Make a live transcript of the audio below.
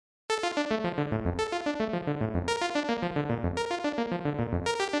Welcome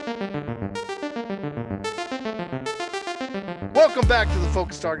back to the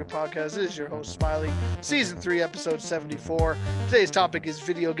Focus Target Podcast. This is your host, Smiley, Season 3, Episode 74. Today's topic is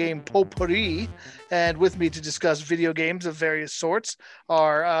video game potpourri, and with me to discuss video games of various sorts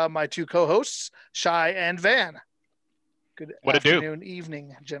are my two co-hosts, Shy and Van. Good afternoon,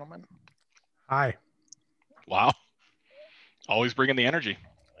 evening, gentlemen. Hi. Wow. Always bringing the energy.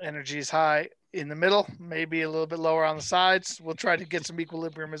 Energy is high in the middle, maybe a little bit lower on the sides. We'll try to get some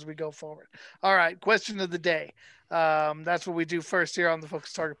equilibrium as we go forward. All right, question of the day. That's what we do first here on the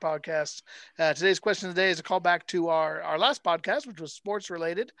Focus Target Podcast. Today's question of the day is a callback to our last podcast, which was sports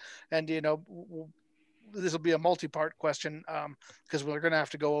related. And, this will be a multi-part question because we're going to have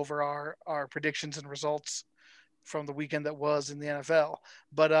to go over our predictions and results from the weekend that was in the NFL.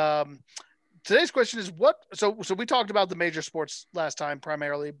 But today's question is so we talked about the major sports last time,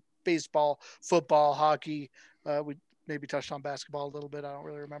 primarily baseball, football, hockey. We maybe touched on basketball a little bit. I don't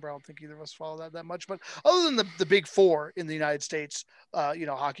really remember. I don't think either of us follow that much. But other than the big four in the United States,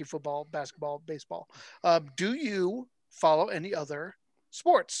 hockey, football, basketball, baseball, do you follow any other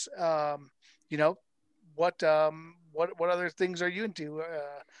sports? What other things are you into?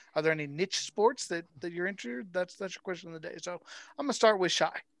 Are there any niche sports that you're into? That's your question of the day. So I'm gonna start with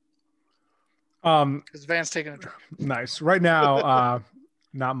Shy. Because Van's taking a drink. Nice. Right now,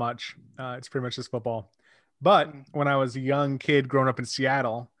 not much. It's pretty much just football. But when I was a young kid growing up in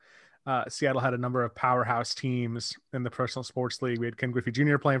Seattle, Seattle had a number of powerhouse teams in the Professional Sports League. We had Ken Griffey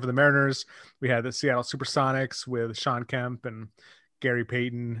Jr. playing for the Mariners. We had the Seattle Supersonics with Sean Kemp and Gary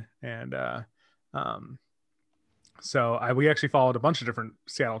Payton. And we actually followed a bunch of different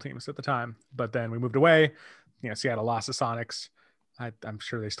Seattle teams at the time. But then we moved away. Seattle lost the Sonics. I'm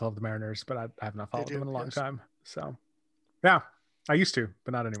sure they still have the Mariners, but I have not followed them in a long time. So, yeah, I used to,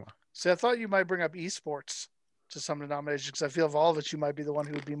 but not anymore. So I thought you might bring up esports to some denominations because I feel of all of it, you might be the one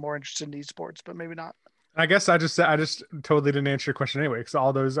who would be more interested in esports, but maybe not. I guess I just totally didn't answer your question anyway, because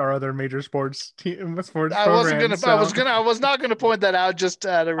all those are other major sports programs. I was not gonna point that out just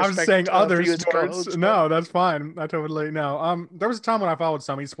out of respect. I was saying other sports. No, that's fine. I totally know. There was a time when I followed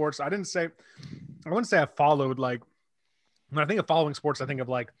some esports. I wouldn't say I followed like. When I think of following sports, I think of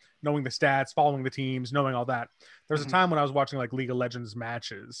like knowing the stats, following the teams, knowing all that. There was a time when I was watching like League of Legends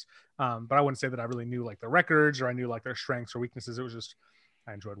matches, but I wouldn't say that I really knew like the records or I knew like their strengths or weaknesses. It was just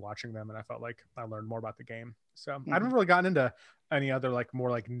I enjoyed watching them and I felt like I learned more about the game. So I haven't really gotten into any other like more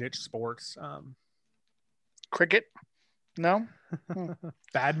like niche sports. Cricket? No.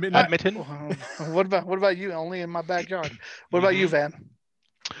 Badminton. What about you? Only in my backyard. What about you, Van?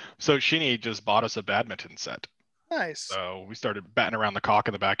 So Sheeny just bought us a badminton set. Nice. So we started batting around the cock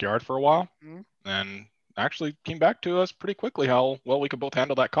in the backyard for a while, and actually came back to us pretty quickly how well we could both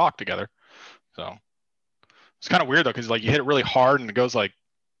handle that cock together. So it's kind of weird though, because like you hit it really hard and it goes like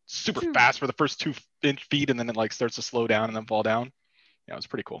super fast for the first 2 feet, and then it like starts to slow down and then fall down. Yeah, it was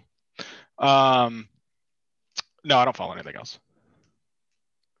pretty cool. No, I don't follow anything else.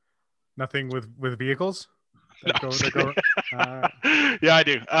 Nothing with vehicles. Yeah, I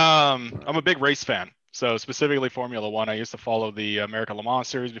do. I'm a big race fan. So specifically Formula One, I used to follow the American Le Mans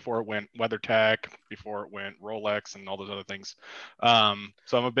series before it went WeatherTech, before it went Rolex and all those other things.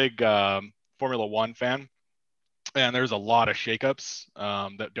 So I'm a big Formula One fan. And there's a lot of shakeups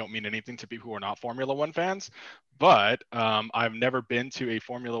that don't mean anything to people who are not Formula One fans. But I've never been to a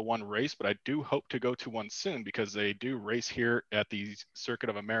Formula One race, but I do hope to go to one soon because they do race here at the Circuit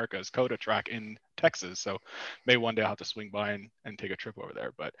of America's COTA track in Texas. So maybe one day I'll have to swing by and take a trip over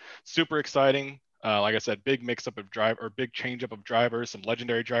there. But super exciting. Like I said, big mix-up of big change-up of drivers. Some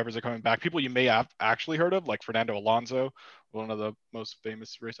legendary drivers are coming back. People you may have actually heard of, like Fernando Alonso, one of the most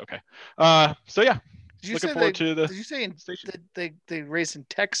famous race. Okay. So yeah, looking forward to the. Did you say they race in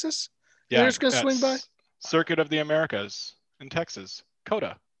Texas? Yeah, they're just gonna swing by. Circuit of the Americas in Texas,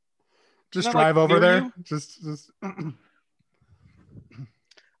 COTA. Just drive over there. Just. I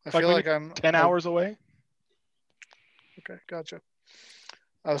feel like I'm 10 hours away. Okay, gotcha.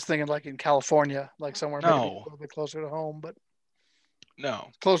 I was thinking like in California, like somewhere maybe a little bit closer to home, but no,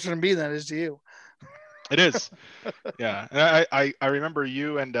 it's closer to me than it is to you. It is. Yeah. And I remember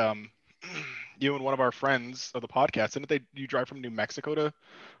you and one of our friends of the podcast, didn't you drive from New Mexico to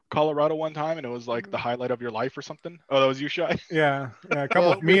Colorado one time and it was like the highlight of your life or something? Oh, that was you, Shy? Yeah.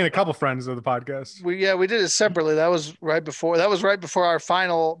 Me and a couple friends of the podcast. We did it separately. That was right before our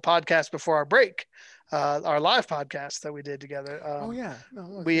final podcast before our break. Our live podcast that we did together.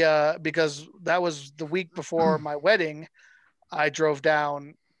 Because that was the week before my wedding, I drove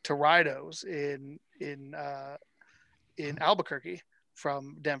down to Rido's in Albuquerque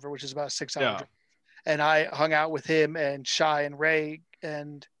from Denver, which is about a 6-hour drive. And I hung out with him and Shai and Ray.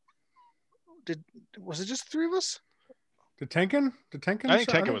 And was it just 3 of us? Did Tenkin? I think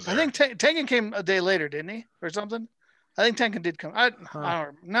Tenkin was there. I think Tenkin came a day later, didn't he, or something? I think Tenkin did come. I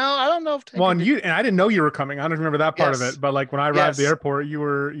don't know if Tenkin and I didn't know you were coming. I don't remember that part of it. But like when I arrived at the airport, you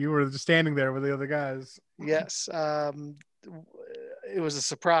were just standing there with the other guys. Yes. It was a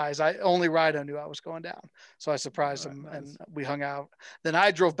surprise. Only Rido knew I was going down, so I surprised him, nice. And we hung out. Then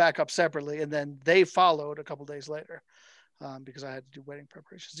I drove back up separately, and then they followed a couple days later because I had to do wedding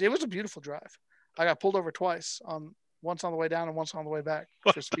preparations. It was a beautiful drive. I got pulled over twice, once on the way down and once on the way back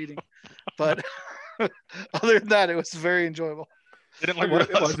for speeding. But other than that, it was very enjoyable. Didn't like what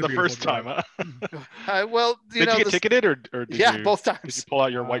it was the first time, huh? Well, did you get ticketed or did you, both times. Did you pull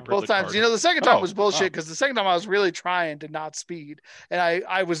out your white privilege both times? Card? The second time was bullshit because the second time I was really trying to not speed, and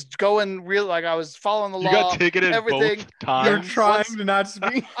I was going real like I was following the law. You got ticketed everything. Both times. You're trying to not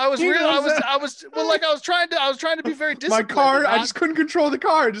speed. I was trying to be very disciplined. My car, I just couldn't control the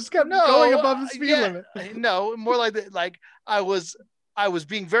car. It just kept going above the speed limit. No, more like I was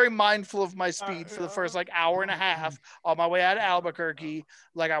being very mindful of my speed for the first hour and a half on my way out of Albuquerque.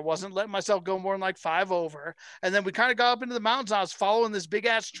 Like I wasn't letting myself go more than 5 over. And then we kind of got up into the mountains. I was following this big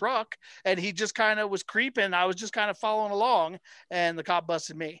ass truck and he just kind of was creeping. I was just kind of following along and the cop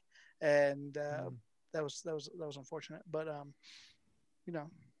busted me. And that was unfortunate, but it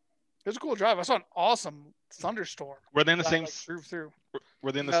was a cool drive. I saw an awesome thunderstorm. Were they in the same through?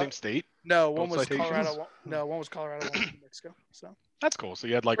 Were they in the same state? No, one was Colorado. No, one was Colorado, one was New Mexico. So that's cool. So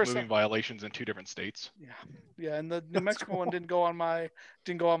you had moving violations in 2 different states. Yeah, and the New Mexico one didn't go on my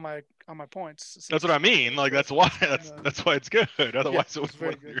points. That's what I mean. Like that's why it's good. Otherwise, it was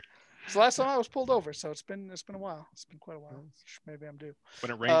very good. So last time I was pulled over, so it's been a while. It's been quite a while. Maybe I'm due.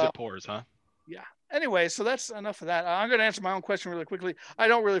 When it rains, it pours, huh? Yeah. Anyway, so that's enough of that. I'm going to answer my own question really quickly. I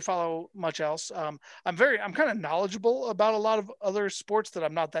don't really follow much else. I'm kind of knowledgeable about a lot of other sports that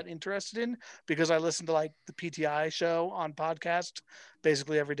I'm not that interested in because I listen to the PTI show on podcast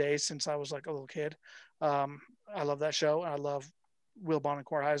basically every day since I was a little kid. I love that show. And I love Wilbon and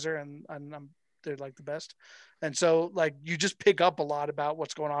Kornheiser and they're the best. And so you just pick up a lot about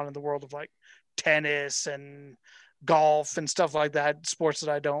what's going on in the world of tennis and golf and stuff like that, sports that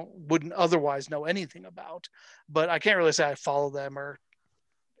I wouldn't otherwise know anything about, but I can't really say I follow them or.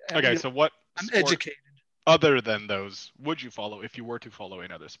 Okay, so what? I'm educated. Other than those, would you follow if you were to follow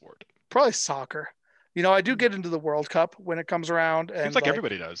another sport? Probably soccer. I do get into the World Cup when it comes around, and seems like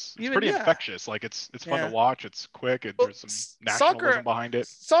everybody does. It's pretty infectious. It's fun to watch. It's quick. There's some nationalism behind it.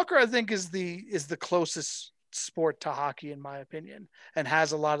 Soccer, I think, is the closest sport to hockey in my opinion, and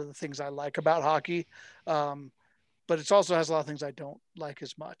has a lot of the things I like about hockey. But it also has a lot of things I don't like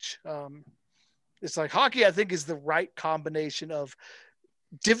as much. It's hockey, I think, is the right combination of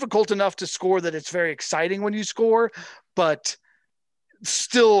difficult enough to score that it's very exciting when you score, but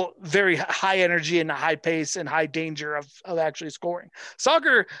still very high energy and high pace and high danger of actually scoring.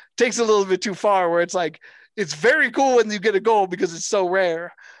 Soccer takes a little bit too far where it's it's very cool when you get a goal because it's so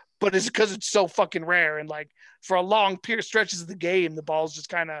rare, but it's because it's so fucking rare. And for a long period stretches of the game, the ball's just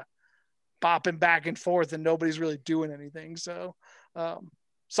kind of bopping back and forth and nobody's really doing anything. So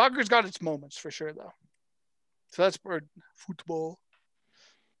soccer's got its moments for sure though. So that's football.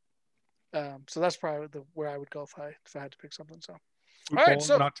 So that's probably where I would go if I had to pick something. So football, all right,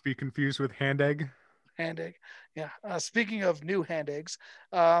 so not to be confused with hand egg. Yeah. Speaking of new hand eggs,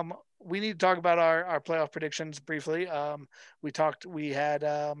 we need to talk about our playoff predictions briefly. We had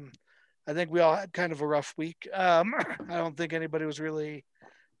I think we all had kind of a rough week. I don't think anybody was really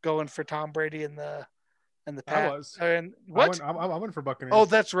going for Tom Brady and the I was. And what? I went for Buccaneers. Oh,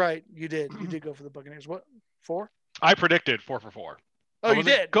 that's right. You did. You did go for the Buccaneers. What? 4? I predicted 4 for 4. Oh, you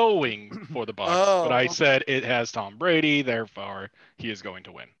did? Going for the Bucs, but I said it has Tom Brady, therefore he is going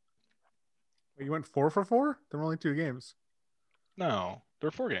to win. You went 4 for 4? There were only 2 games. No, there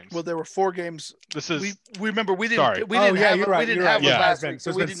were 4 games. Well, there were 4 games. This is. We remember we didn't. Sorry. We didn't have. You're right. We didn't have last week.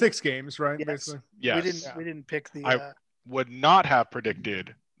 So it's been 6 games, right? Yes. Basically. Yes. We didn't pick the. I would not have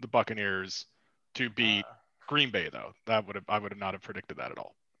predicted the Buccaneers to beat Green Bay, though. I would have not have predicted that at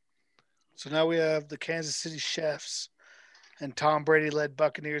all. So now we have the Kansas City Chiefs and Tom Brady led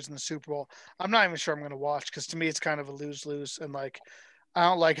Buccaneers in the Super Bowl. I'm not even sure I'm going to watch because to me it's kind of a lose-lose, and I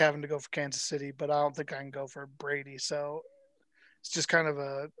don't like having to go for Kansas City, but I don't think I can go for Brady. So it's just kind of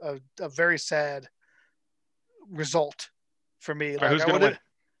a very sad result for me. Who's going to win?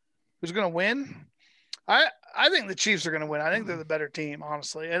 Who's going to win? I think the Chiefs are going to win. I think they're the better team,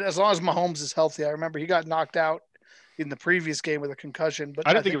 honestly. And as long as Mahomes is healthy, I remember he got knocked out in the previous game with a concussion. But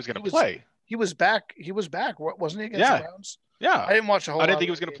I didn't think he was going to play. He was back. Wasn't he, against the Browns? Yeah. I didn't watch a whole. I didn't think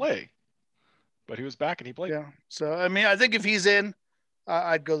he was going to play, but he was back and he played. Yeah. So I mean, I think if he's in,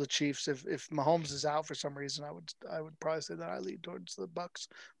 I'd go the Chiefs. If Mahomes is out for some reason, I would probably say that I lean towards the Bucks.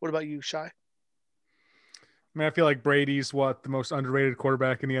 What about you, Shy? I mean, I feel like Brady's the most underrated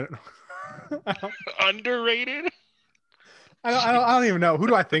quarterback in the Underrated? I don't even know. Who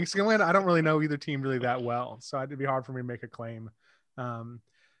do I think's gonna win? I don't really know either team really that well, so it'd be hard for me to make a claim.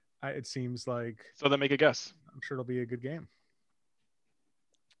 It seems like. So then make a guess. I'm sure it'll be a good game.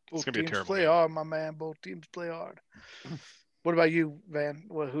 It's gonna be a terrible play game. hard, my man. Both teams play hard. What about you, Van?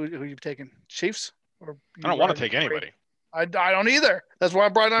 Who are you taking? Chiefs? Or I don't want to take anybody. I don't either. That's why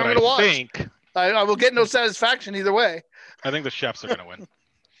I'm probably not going to watch. I will get no satisfaction either way. I think the Chefs are going to win.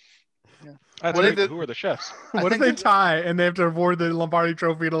 Yeah. Who are the Chefs? What if they tie and they have to award the Lombardi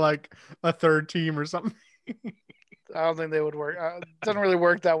Trophy to like a third team or something? I don't think they would work. It doesn't really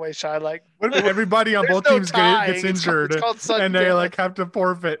work that way, Shy. Like, what if everybody on both teams gets injured and they like have to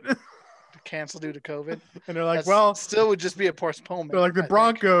forfeit? Cancel due to COVID. And they're like, well, still would just be a postponement. They're like, the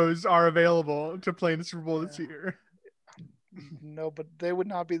Broncos are available to play in the Super Bowl this year. No, but they would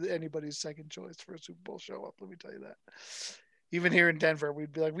not be anybody's second choice for a Super Bowl show up. Let me tell you that. Even here in Denver,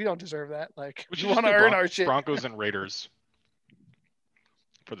 we'd be like, we don't deserve that. Like, we want to earn our shit. Broncos and Raiders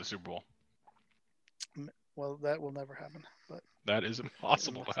for the Super Bowl. Well, that will never happen. But that is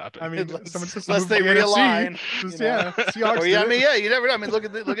impossible to happen. I mean, unless they realign. You never know. I mean, look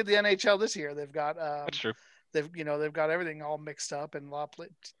at the NHL this year. They've got that's true. They've got everything all mixed up, and a lot of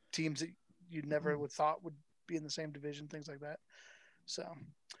teams that you never would thought would be in the same division, things like that. So,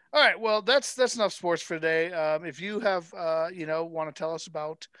 all right, well, that's enough sports for today. If you have want to tell us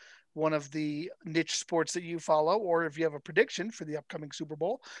about one of the niche sports that you follow, or if you have a prediction for the upcoming Super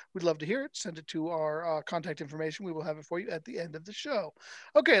Bowl, we'd love to hear it. Send it to our contact information. We will have it for you at the end of the show.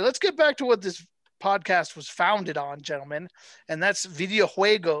 Okay, let's get back to what this podcast was founded on, gentlemen, and that's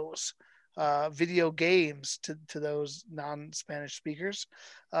videojuegos, video games to those non-Spanish speakers.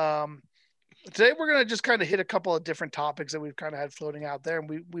 Today we're going to just kind of hit a couple of different topics that we've kind of had floating out there,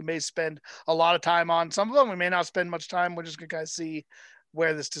 and we may spend a lot of time on some of them. We may not spend much time. We're just going to kind of see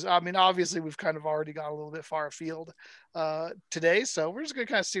where this is. I mean, obviously we've kind of already got a little bit far afield today, so we're just going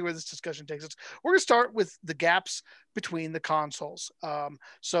to kind of see where this discussion takes us. We're going to start with the gaps between the consoles.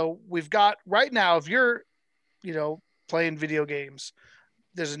 So we've got right now, if you're, playing video games,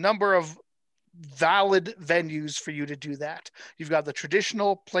 there's a number of valid venues for you to do that. You've got the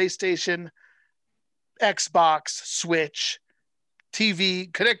traditional PlayStation, Xbox, Switch,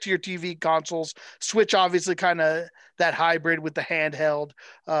 TV, connect to your TV consoles. Switch, obviously, kind of that hybrid with the handheld.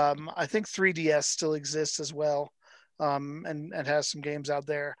 I think 3DS still exists as well, and has some games out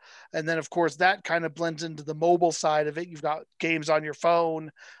there. And then, of course, that kind of blends into the mobile side of it. You've got games on your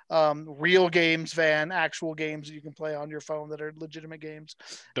phone, real games, actual games that you can play on your phone that are legitimate games.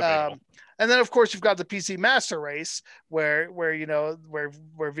 And then, of course, you've got the PC Master Race, where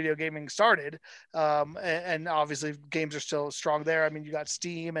video gaming started, and obviously games are still strong there. I mean, you got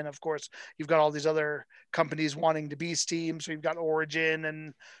Steam, and of course, you've got all these other companies wanting to be Steam. So you've got Origin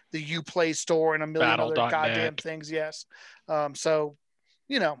and the Uplay Store and a million other goddamn things. Yes, so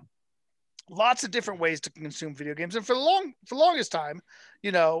lots of different ways to consume video games, and for the longest time,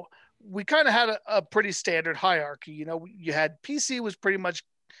 we kind of had a pretty standard hierarchy. You had PC was pretty much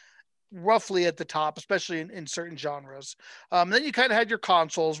roughly at the top, especially in certain genres. Then you kind of had your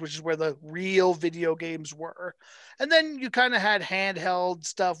consoles, which is where the real video games were. And then you kind of had handheld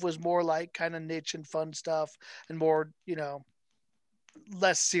stuff, was more like kind of niche and fun stuff, and more,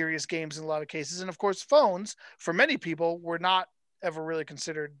 less serious games in a lot of cases. And of course, phones, for many people, were not ever really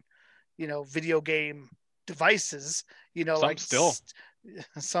considered, video game devices,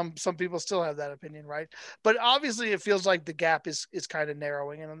 some people still have that opinion, right? But obviously it feels like the gap is kind of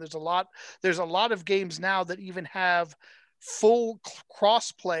narrowing, and there's a lot of games now that even have full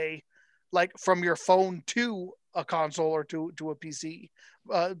cross play, like from your phone to a console or to a PC.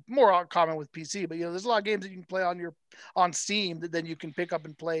 More common with PC, but there's a lot of games that you can play on Steam that then you can pick up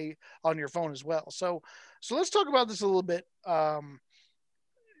and play on your phone as well. So let's talk about this a little bit,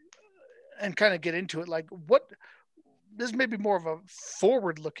 and kind of get into it. Like, this may be more of a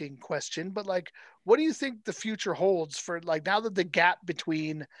forward-looking question, but like, what do you think the future holds for, like, now that the gap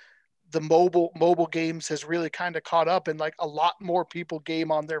between the mobile games has really kind of caught up, and like a lot more people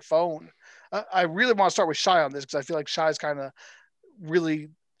game on their phone? I really want to start with Shy on this, because I feel like Shy's kind of really,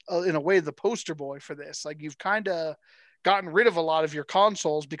 in a way, the poster boy for this. Like, you've kind of gotten rid of a lot of your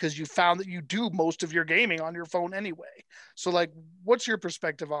consoles because you found that you do most of your gaming on your phone anyway. So like, what's your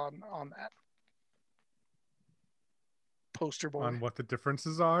perspective on that? poster boy. On what the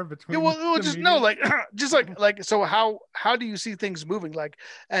differences are between. Yeah, well just no, like just like so. How do you see things moving? Like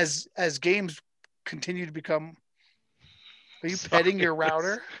as games continue to become. Are you petting your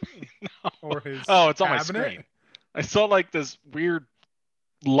router? No. Or his it's on my cabinet? screen. I saw like this weird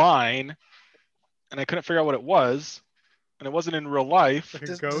line, and I couldn't figure out what it was, and it wasn't in real life. Like a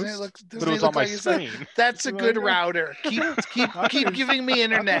Doesn't ghost? But it was on my screen. That's a good Like, router. Keep giving me I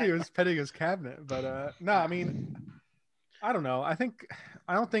thought internet. he was petting his cabinet, but no, I mean, I don't know. I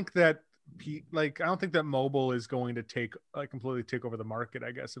don't think that mobile is going to completely take over the market.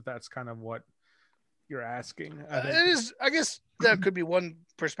 I guess if that's kind of what you're asking, it is. I guess that could be one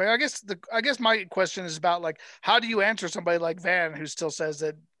perspective. I guess my question is about like how do you answer somebody like Van who still says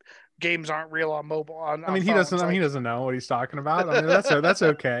that games aren't real on mobile? He doesn't. Like, he doesn't know what he's talking about. I mean, that's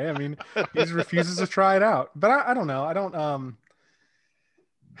okay. I mean, he just refuses to try it out. But I don't know. I don't. I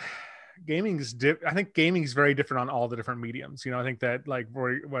think gaming is very different on all the different mediums. I think that like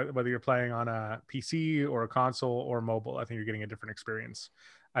whether you're playing on a PC or a console or mobile, I think you're getting a different experience.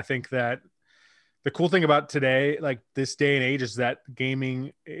 I think that the cool thing about today, like this day and age, is that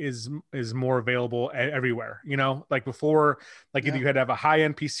gaming is more available everywhere. Like before, like either you had to have a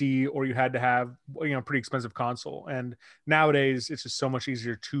high-end PC or you had to have pretty expensive console. And nowadays, it's just so much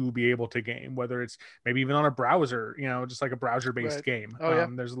easier to be able to game, whether it's maybe even on a browser, just like a browser-based game. Oh, yeah.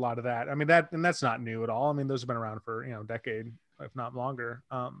 There's a lot of that. I mean that's not new at all. I mean those have been around for a decade, if not longer.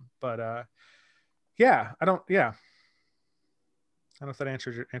 Yeah, I don't know if that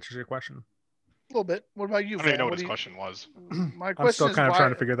answers your question. A little bit. What about you? I don't even know what his question was. My question I'm still is kind of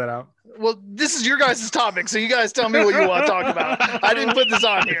trying to figure that out. Well, this is your guys' topic, so you guys tell me what you want to talk about. I didn't put this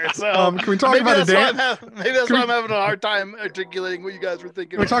on here, so can we talk about a dance? Maybe that's why I'm having a hard time articulating what you guys were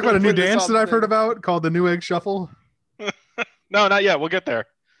thinking. Can we talk about a new dance that I've heard about called the Newegg Shuffle? No, not yet. We'll get there.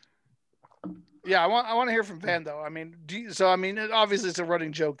 Yeah, I want to hear from Van though. I mean, obviously it's a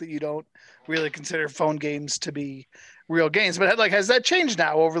running joke that you don't really consider phone games to be real games, but like, has that changed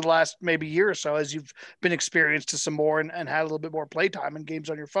now over the last maybe year or so as you've been experienced to some more and had a little bit more playtime in games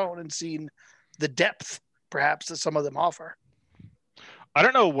on your phone and seen the depth perhaps that some of them offer? I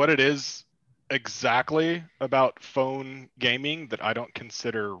don't know what it is exactly about phone gaming that I don't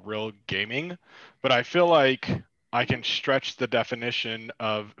consider real gaming, but I feel like I can stretch the definition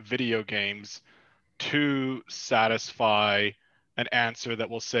of video games to satisfy an answer that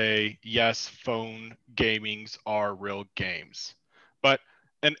will say, yes, phone gamings are real games. But,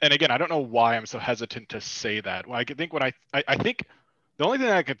 and again, I don't know why I'm so hesitant to say that. Well, I think I think the only thing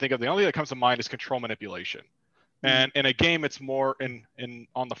I can think of, the only thing that comes to mind is control manipulation. And in a game, it's more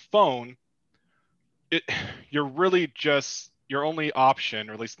on the phone, you're really just, your only option,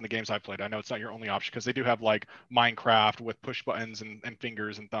 or at least in the games I played, I know it's not your only option because they do have like Minecraft with push buttons and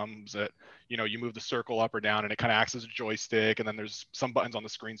fingers and thumbs that, you move the circle up or down and it kind of acts as a joystick. And then there's some buttons on the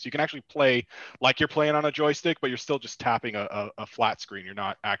screen. So you can actually play like you're playing on a joystick, but you're still just tapping a flat screen. You're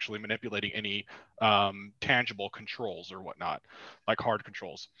not actually manipulating any tangible controls or whatnot, like hard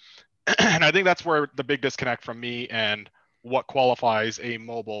controls. And I think that's where the big disconnect from me and what qualifies a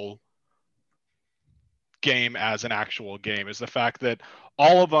mobile game as an actual game is the fact that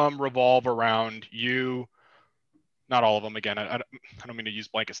all of them revolve around you. Not all of them, again, I don't mean to use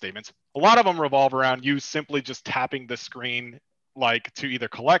blanket statements. A lot of them revolve around you simply just tapping the screen, like to either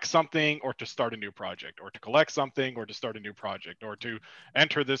collect something or to start a new project, or to collect something or to start a new project, or to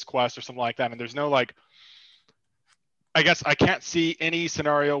enter this quest or something like that. And there's no like, I guess I can't see any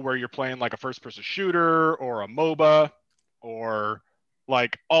scenario where you're playing like a first person shooter or a MOBA or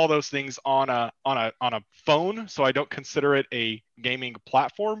like all those things on a phone. So I don't consider it a gaming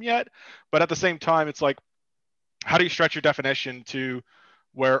platform yet. But at the same time, it's like, how do you stretch your definition to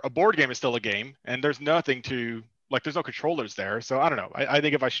where a board game is still a game and there's nothing to, like, there's no controllers there. So I don't know. I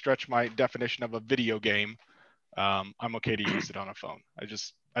think if I stretch my definition of a video game, I'm okay to use it on a phone. I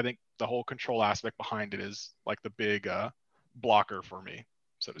think the whole control aspect behind it is like the big blocker for me,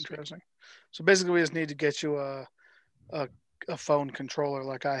 so to speak. Interesting. So basically we just need to get you a phone controller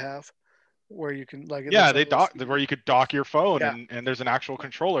like I have, where you can like where you could dock your phone, and there's an actual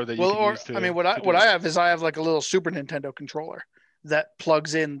controller that you can use to. I mean, what I have is I have like a little Super Nintendo controller that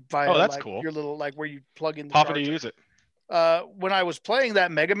plugs in via cool. Your little like where you plug in the How often do you use it? When I was playing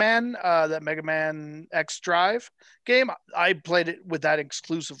that Mega Man X Drive game, I played it with that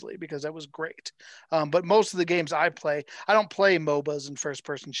exclusively because that was great. But most of the games I play, I don't play MOBAs and first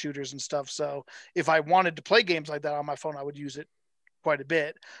person shooters and stuff. So if I wanted to play games like that on my phone, I would use it quite a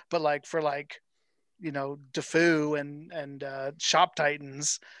bit. But like for Defu and Shop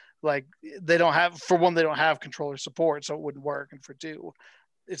Titans, like they don't have controller support, so it wouldn't work. And for two,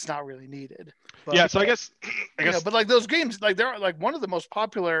 it's not really needed. But, yeah, so I guess but like those games, like they're like one of the most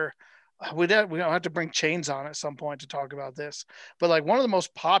popular. We don't have to bring Chains on at some point to talk about this, but like one of the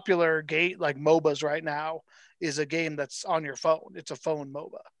most popular like MOBAs right now is a game that's on your phone. It's a phone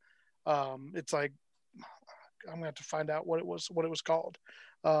MOBA. It's like, I'm gonna have to find out what it was called,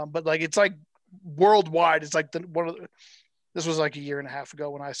 but like it's like worldwide. It's like this was like a year and a half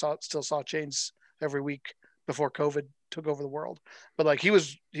ago when I still saw Chains every week before COVID took over the world. But like he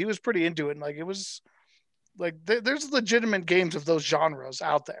was pretty into it, and like it was like there's legitimate games of those genres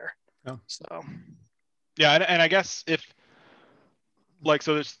out there. Oh. So yeah, and I guess if like,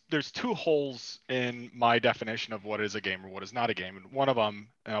 so there's two holes in my definition of what is a game or what is not a game, and one of them,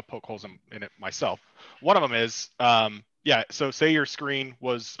 and I'll poke holes in it myself. One of them is so say your screen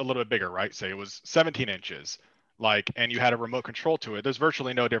was a little bit bigger, right? Say it was 17 inches, like, and you had a remote control to it. There's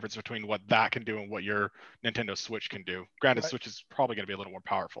virtually no difference between what that can do and what your Nintendo Switch can do. Granted, Switch is probably going to be a little more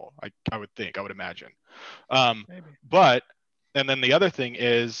powerful, I would imagine. maybe. But and then the other thing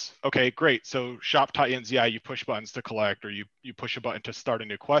is, okay, great. So Shop Titans, yeah, you push buttons to collect, or you push a button to start a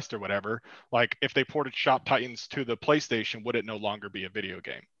new quest or whatever. Like if they ported Shop Titans to the PlayStation, would it no longer be a video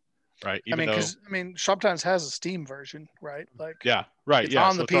game? Right. Because Shop Titans has a Steam version, right? Like yeah, right. It's yeah,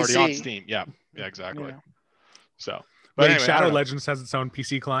 on so the it's PC. already on Steam. Yeah, exactly. Yeah. So, but anyway, Shadow Legends has its own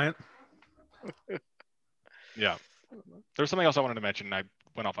PC client. Yeah. There's something else I wanted to mention. I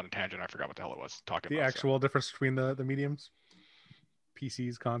went off on a tangent. I forgot what the hell it was talking about. The actual difference between the mediums.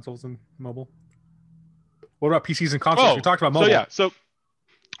 PCs, consoles, and mobile. What about PCs and consoles? We talked about mobile. So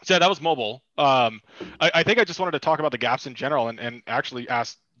that was mobile. I think I just wanted to talk about the gaps in general and actually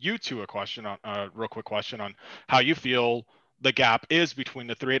ask you two a real quick question on how you feel the gap is between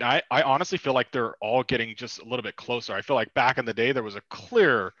the three. And I honestly feel like they're all getting just a little bit closer. I feel like back in the day there was a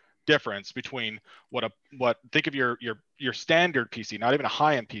clear difference between think of your standard PC, not even a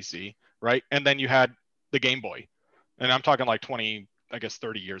high-end PC, right? And then you had the Game Boy. And I'm talking like 30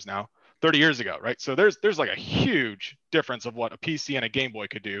 years ago, right? So there's like a huge difference of what a PC and a Game Boy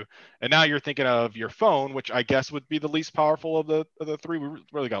could do. And now you're thinking of your phone, which I guess would be the least powerful of the three. We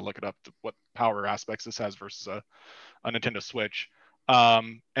really got to look it up, what power aspects this has versus a Nintendo Switch.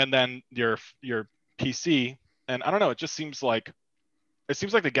 And then your PC. And I don't know, it seems like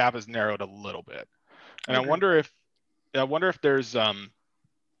the gap has narrowed a little bit. And I wonder if there's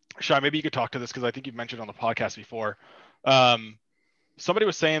Shai, maybe you could talk to this because I think you've mentioned on the podcast before. Somebody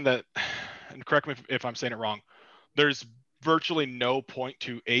was saying that, and correct me if I'm saying it wrong, there's virtually no point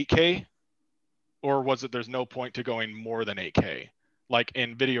to 8K, or was it there's no point to going more than 8K, like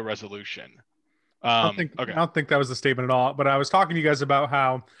in video resolution? I don't think that was the statement at all. But I was talking to you guys about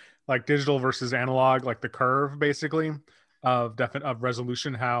how like digital versus analog, like the curve basically of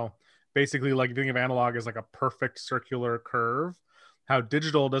resolution, how basically like if you think of analog as like a perfect circular curve, how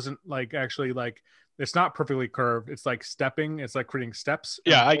digital doesn't like actually like it's not perfectly curved. It's like stepping. It's like creating steps.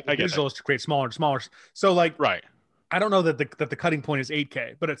 Yeah, I get digital is to create smaller and smaller. So like, right. I don't know that the cutting point is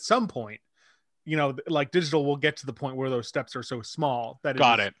 8K, but at some point, like digital will get to the point where those steps are so small that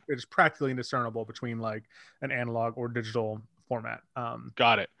it is practically indiscernible between like an analog or digital format.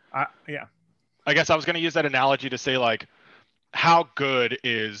 Got it. Yeah. I guess I was going to use that analogy to say like, how good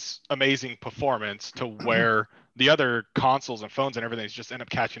is amazing performance to where the other consoles and phones and everything just end up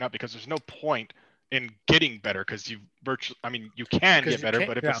catching up because there's no point in getting better because you can get better,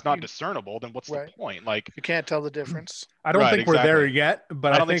 but if it's not discernible, then what's the point? Like you can't tell the difference. I don't think we're there yet,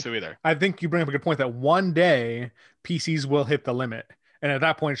 but I don't think so either. I think you bring up a good point that one day PCs will hit the limit. And at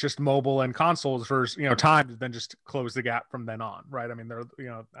that point, it's just mobile and consoles for time to then just close the gap from then on, right? I mean,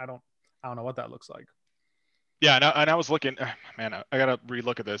 I don't know what that looks like. Yeah, and I was looking, man, I gotta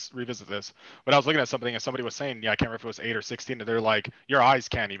revisit this. But I was looking at something and somebody was saying, yeah, I can't remember if it was 8 or 16, and they're like, your eyes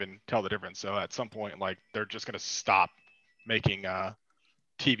can't even tell the difference. So at some point, like, they're just gonna stop making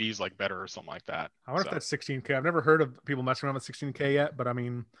TVs like better or something like that. I wonder if that's 16K. I've never heard of people messing around with 16K yet, but I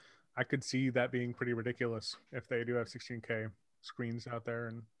mean, I could see that being pretty ridiculous if they do have 16K screens out there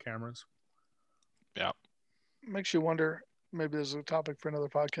and cameras. Yeah, makes you wonder. Maybe there's a topic for another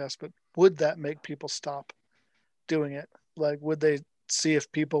podcast, but would that make people stop doing it? Like, would they see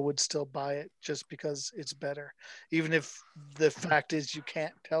if people would still buy it just because it's better, even if the fact is you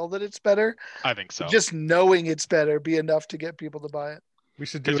can't tell that it's better? I think so. Just knowing it's better be enough to get people to buy it. We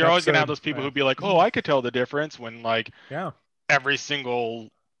should do. Because you're always gonna have those people who'd be like, "Oh, I could tell the difference," when like every single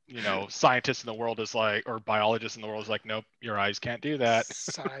scientist in the world is like, or biologist in the world is like, "Nope, your eyes can't do that."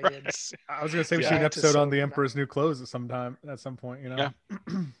 Science. Right? I was gonna say we should do an episode on the Emperor's New Clothes at some point. Yeah.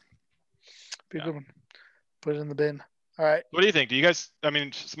 People put it in the bin. All right. What do you think? Do you guys? I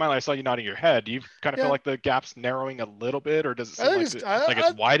mean, Smiley, I saw you nodding your head. Do you kind of feel like the gap's narrowing a little bit, or does it seem like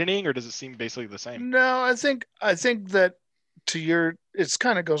it's widening, or does it seem basically the same? No, I think that it's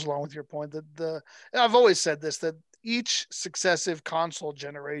kind of goes along with your point that I've always said this, that each successive console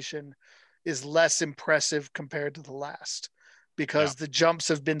generation is less impressive compared to the last, because the jumps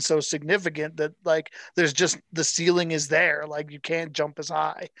have been so significant that like there's just the ceiling is there, like you can't jump as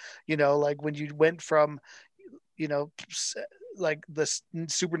high, like when you went from like the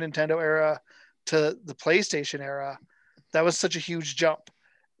Super Nintendo era to the PlayStation era, that was such a huge jump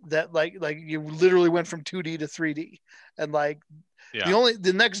that like you literally went from 2D to 3D, and like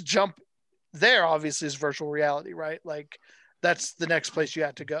the next jump there obviously is virtual reality, right? Like that's the next place you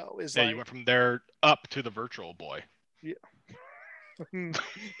had to go. Is you went from there up to the Virtual Boy. Yeah.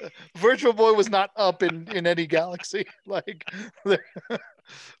 Virtual Boy was not up in any galaxy, like,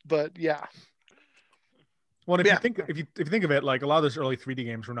 but yeah. Well, if you think of it, like a lot of those early 3D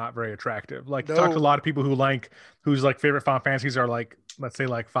games were not very attractive. Like you talk to a lot of people whose like favorite Final Fantasies are like, let's say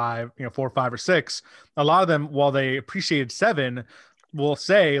like 4, 5, or 6. A lot of them, while they appreciated 7, will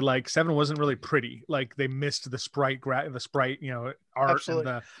say like 7 wasn't really pretty. Like they missed the sprite, art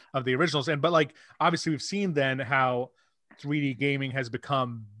of the originals. But like obviously we've seen then how 3D gaming has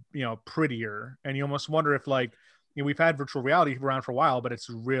become prettier, and you almost wonder if like. We've had virtual reality around for a while, but it's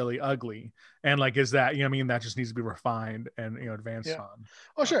really ugly. And like, is that, that just needs to be refined and, advanced on.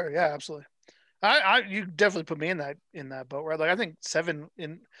 Oh, sure. Yeah, absolutely. You definitely put me in that boat, right? Like, I think 7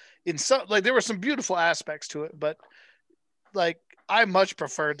 in some, like there were some beautiful aspects to it, but like I much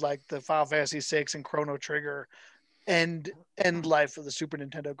preferred like the Final Fantasy 6 and Chrono Trigger and end life of the Super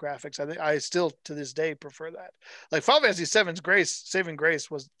Nintendo graphics. I think I still to this day prefer that. Like Final Fantasy 7's saving grace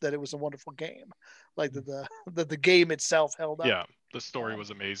was that it was a wonderful game. Like the game itself held up. Yeah, the story was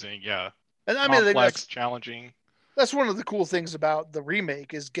amazing. Yeah, and I mean, complex, challenging. That's one of the cool things about the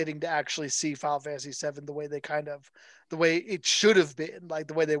remake is getting to actually see Final Fantasy 7 the way the way it should have been, like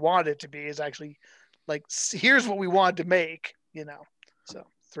the way they wanted it to be, is actually like here's what we wanted to make. So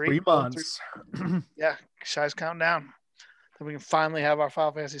 3 months. Yeah, Shy's counting down. Then we can finally have our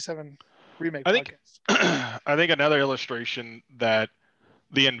Final Fantasy 7 remake podcast. I think another illustration that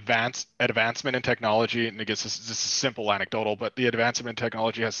the advancement in technology, and I guess this is just simple anecdotal, but the advancement in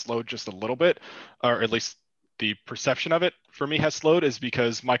technology has slowed just a little bit, or at least the perception of it for me has slowed, is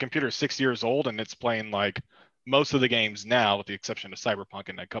because my computer is 6 years old and it's playing like most of the games now, with the exception of Cyberpunk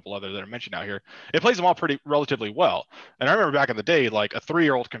and a couple other that are mentioned out here. It plays them all relatively well. And I remember back in the day, like a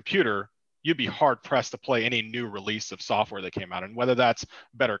 3-year-old computer, you'd be hard pressed to play any new release of software that came out. And whether that's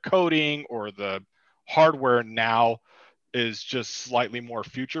better coding or the hardware now is just slightly more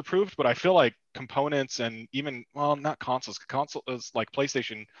future proofed, but I feel like components and even, well, not consoles like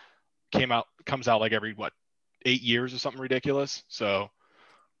PlayStation comes out like every 8 years or something ridiculous. So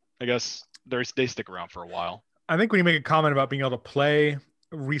I guess they stick around for a while. I think when you make a comment about being able to play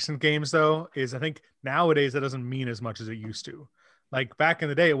recent games, though, is I think nowadays that doesn't mean as much as it used to. Like back in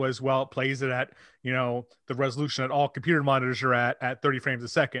the day, it was, well, it plays it at, the resolution that all computer monitors are at 30 frames a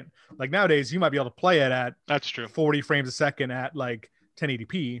second. Like nowadays, you might be able to play it at that's true 40 frames a second at like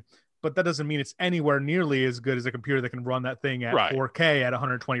 1080p, but that doesn't mean it's anywhere nearly as good as a computer that can run that thing at 4K at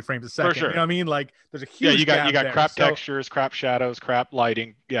 120 frames a second. For sure. You know what I mean? Like there's a huge you got crap textures, crap shadows, crap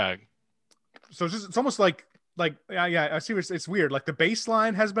lighting. Yeah. So it's almost like I see it's weird. Like the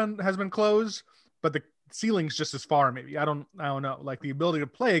baseline has been closed, but the ceiling's just as far. Maybe I don't know. Like the ability to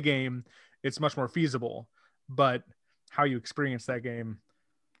play a game, it's much more feasible, but how you experience that game,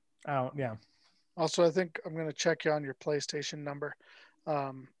 yeah. Also, I think I'm going to check you on your PlayStation number.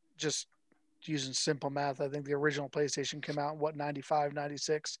 Just using simple math, I think the original PlayStation came out in 95,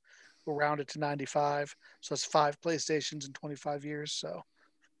 96. We'll round it to 95. So it's 5 PlayStations in 25 years. So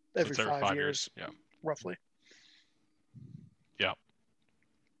every 5 years, yeah, roughly. Yeah.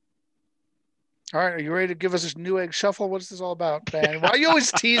 All right, are you ready to give us a new egg shuffle? What's this all about, man? Why are you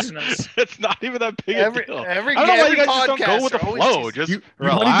always teasing us? It's not even that big a deal. I don't know why you guys just don't go with the flow. Just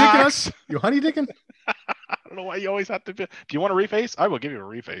relax. You honey dicking? I don't know why you always have to. Do you want a reface? I will give you a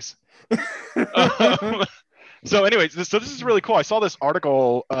reface. So anyways, this is really cool. I saw this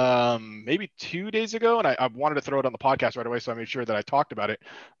article maybe 2 days ago, and I wanted to throw it on the podcast right away, so I made sure that I talked about it.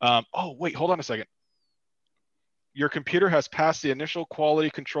 Oh, wait, hold on a second. Your computer has passed the initial quality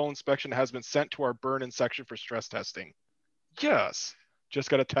control inspection and has been sent to our burn-in section for stress testing. Yes. Just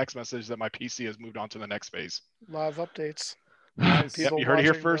got a text message that my PC has moved on to the next phase. Live updates. Yep, you heard it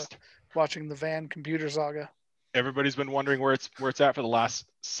here first. Watching the Van computer saga. Everybody's been wondering where it's at for the last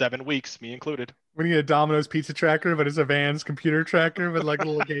 7 weeks, me included. We need a Domino's pizza tracker, but it's a Vans computer tracker with like a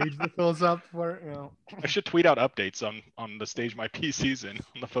little gauge that fills up for it. I should tweet out updates on the Stage My PCs and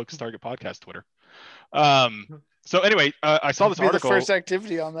on the Focus Target podcast Twitter. So anyway, I saw this article. The first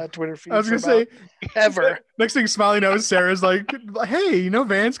activity on that Twitter feed. I was gonna say ever. Next thing Smiley knows, Sarah's like, "Hey,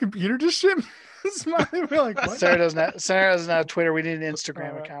 Vans computer just shipped." Smiley, we're like, what? Sarah doesn't have Twitter. We need an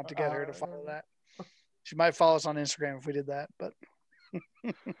Instagram account to get her to follow that. She might follow us on Instagram if we did that, but.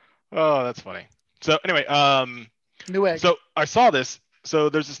 Oh, that's funny. So anyway, Newegg. So I saw this. So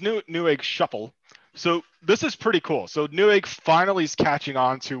there's this Newegg Shuffle. So this is pretty cool. So Newegg finally is catching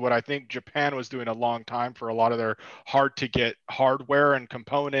on to what I think Japan was doing a long time for a lot of their hard to get hardware and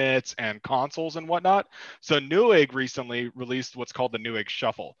components and consoles and whatnot. So Newegg recently released what's called the Newegg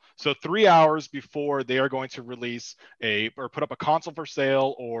Shuffle. So 3 hours before they are going to release or put up a console for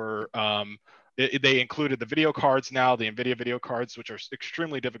sale, or they included the video cards now, the NVIDIA video cards, which are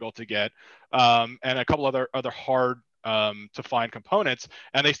extremely difficult to get, and a couple other hard to find components,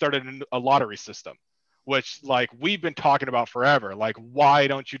 and they started a lottery system, which like we've been talking about forever. Like, why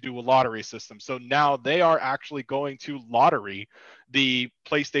don't you do a lottery system? So now they are actually going to lottery the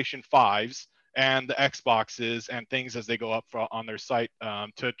PlayStation 5s and the Xboxes and things as they go up on their site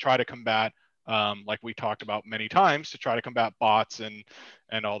to try to combat, like we talked about many times, to try to combat bots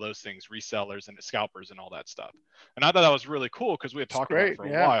and all those things, resellers and scalpers and all that stuff. And I thought that was really cool because we had talked about it for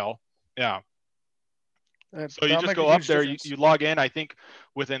a while. Yeah. So you just go up there, you log in, I think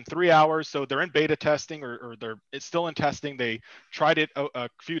within 3 hours. So they're in beta testing, or it's still in testing. They tried it a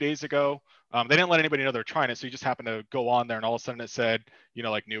few days ago. They didn't let anybody know they're trying it. So you just happen to go on there and all of a sudden it said,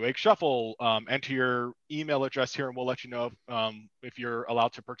 like Newegg Shuffle, enter your email address here and we'll let you know if you're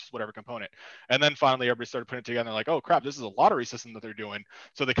allowed to purchase whatever component. And then finally everybody started putting it together and they're like, oh crap, this is a lottery system that they're doing.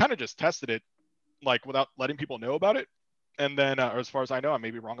 So they kind of just tested it like without letting people know about it. And then, or as far as I know, I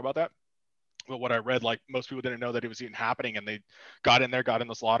may be wrong about that. But what I read, like most people didn't know that it was even happening, and they got in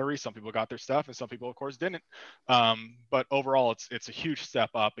this lottery. Some people got their stuff, and some people, of course, didn't. But overall, it's a huge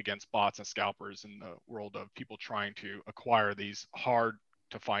step up against bots and scalpers in the world of people trying to acquire these hard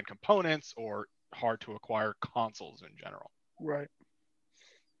to find components or hard to acquire consoles in general. Right.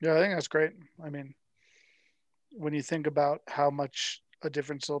 Yeah, I think that's great. I mean, when you think about how much a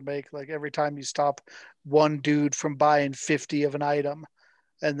difference it'll make, like every time you stop one dude from buying 50 of an item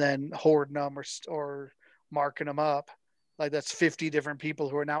and then hoarding them or marking them up, like that's 50 different people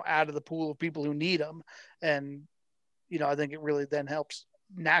who are now out of the pool of people who need them. And, I think it really then helps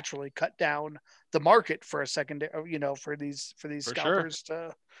naturally cut down the market for a secondary, for these scalpers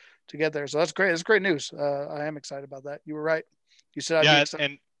to get there. So that's great. It's great news. I am excited about that. You were right. You said I'd be excited.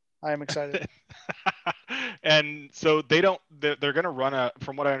 And I am excited. And so they're going to run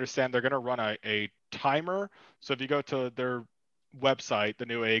from what I understand, they're going to run a timer. So if you go to their website, the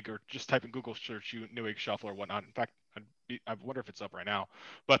Newegg, or just type in Google search Newegg Shuffle or whatnot. In fact, I wonder if it's up right now,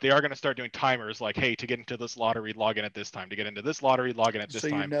 but they are going to start doing timers like, hey, to get into this lottery, log in at this time. To get into this lottery, log in at this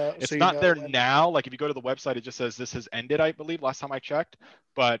time. It's not there now. Like if you go to the website, it just says this has ended, I believe, last time I checked.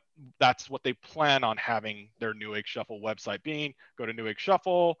 But that's what they plan on having their Newegg Shuffle website being. Go to Newegg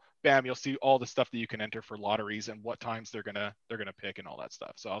Shuffle, bam, you'll see all the stuff that you can enter for lotteries and what times they're gonna pick and all that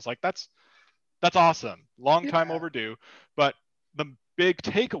stuff. So I was like, that's awesome. Long time overdue. But the big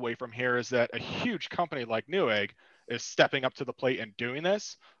takeaway from here is that a huge company like Newegg is stepping up to the plate and doing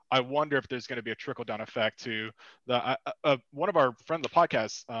this. I wonder if there's going to be a trickle down effect to the one of our friends of the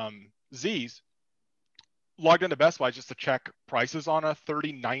podcast, Z's, logged into Best Buy just to check prices on a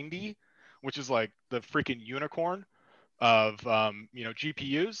 3090, which is like the freaking unicorn of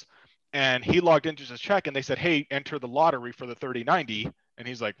GPUs. And he logged in just to check, and they said, hey, enter the lottery for the 3090. And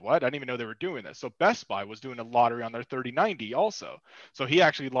he's like, what? I didn't even know they were doing this. So Best Buy was doing a lottery on their 3090 also. So he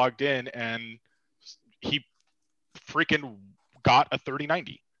actually logged in and he freaking got a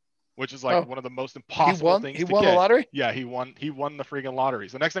 3090, which is like one of the most impossible things to get. He won the lottery? Yeah, he won the freaking lottery.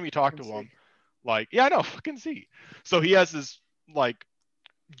 So next time you talk to him, like, yeah, I know, fucking see. So he has this like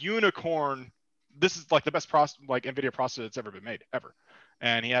unicorn. This is like the best NVIDIA processor that's ever been made, ever.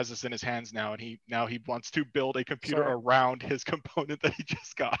 And he has this in his hands now, and he wants to build a computer around his component that he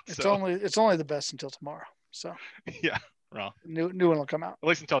just got. It's only the best until tomorrow. So yeah, well, new one will come out at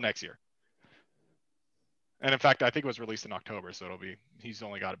least until next year. And in fact, I think it was released in October, so he's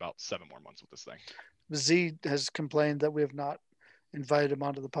only got about 7 more months with this thing. Z has complained that we have not invited him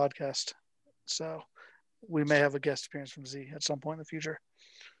onto the podcast, so we may have a guest appearance from Z at some point in the future.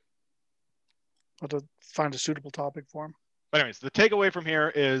 I'll have to find a suitable topic for him. But anyways, the takeaway from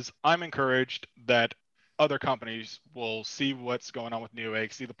here is I'm encouraged that other companies will see what's going on with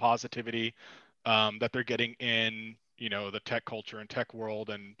Newegg, see the positivity that they're getting in, the tech culture and tech world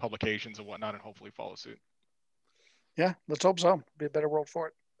and publications and whatnot, and hopefully follow suit. Yeah, let's hope so. Be a better world for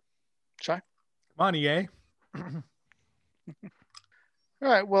it. Shy? Come on, EA. All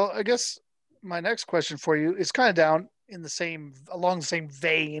right. Well, I guess my next question for you is kind of down along the same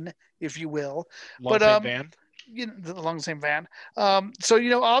vein, if you will. Along the same van? Along the same van.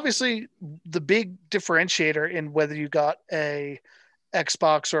 So, obviously the big differentiator in whether you got a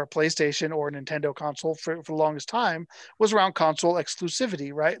Xbox or a PlayStation or a Nintendo console for the longest time was around console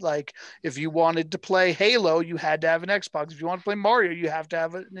exclusivity, right? Like if you wanted to play Halo, you had to have an Xbox. If you want to play Mario, you have to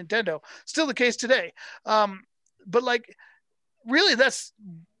have a Nintendo. Still the case today. But like really that's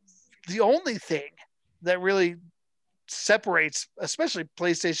the only thing that really separates, especially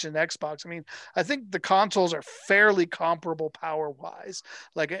PlayStation and Xbox. I mean, I think the consoles are fairly comparable power wise.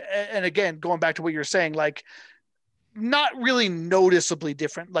 Like, and again, going back to what you're saying, like, not really noticeably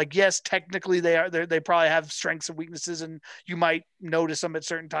different. Like, yes, technically they probably have strengths and weaknesses, and you might notice them at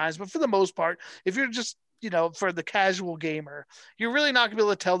certain times. But for the most part, if you're just for the casual gamer, you're really not gonna be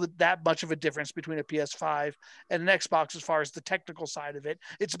able to tell that much of a difference between a PS5 and an Xbox as far as the technical side of it.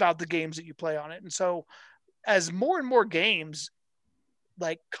 It's about the games that you play on it. And so, as more and more games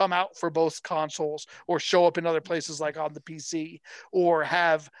like come out for both consoles or show up in other places like on the PC or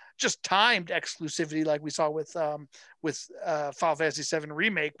have just timed exclusivity like we saw with Final Fantasy VII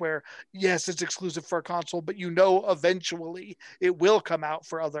Remake, where yes, it's exclusive for a console, but eventually it will come out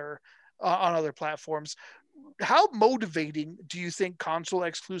for other on other platforms. How motivating do you think console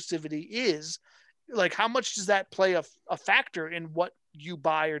exclusivity is? Like, how much does that play a factor in what you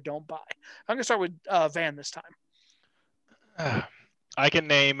buy or don't buy? I'm gonna start with Van this time. I can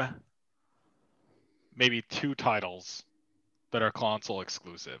name maybe 2 titles that are console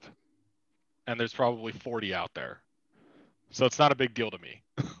exclusive, and there's probably 40 out there, so it's not a big deal to me.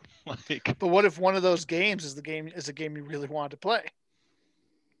 But what if one of those games is a game you really wanted to play?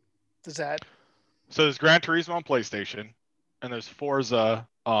 Does that? So there's Gran Turismo on PlayStation, and there's Forza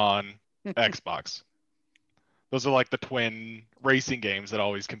on Xbox. Those are like the twin racing games that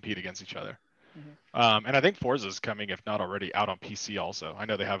always compete against each other. Mm-hmm. And I think Forza is coming, if not already, out on PC also. I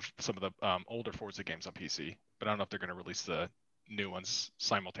know they have some of the older Forza games on PC, but I don't know if they're going to release the new ones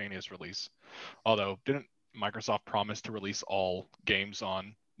simultaneous release. Although, didn't Microsoft promise to release all games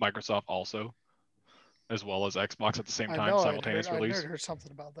on Microsoft also, as well as Xbox at the same time, simultaneous release? I heard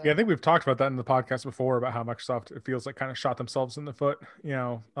something about that. Yeah, I think we've talked about that in the podcast before about how Microsoft, it feels like, kind of shot themselves in the foot,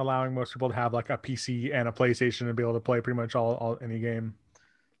 allowing most people to have like a PC and a PlayStation and be able to play pretty much all any game.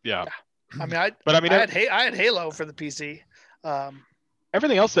 Yeah. I mean, I had Halo for the PC.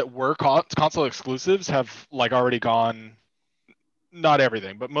 Everything else that were console exclusives have like already gone. Not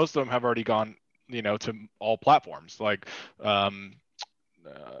everything, but most of them have already gone, to all platforms. Like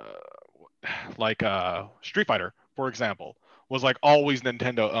Street Fighter, for example, was like always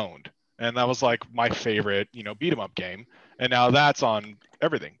Nintendo owned, and that was like my favorite, beat 'em up game. And now that's on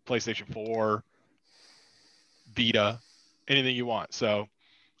everything: PlayStation 4, Vita, anything you want. So.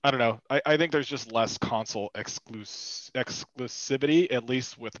 I don't know. I think there's just less console exclusivity, at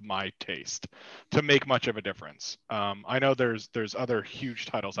least with my taste, to make much of a difference. I know there's other huge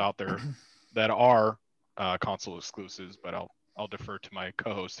titles out there that are console exclusives, but I'll defer to my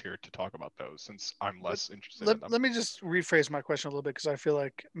co-host here to talk about those since I'm less interested in them. Let me just rephrase my question a little bit because I feel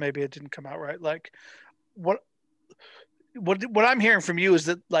like maybe it didn't come out right. Like, what I'm hearing from you is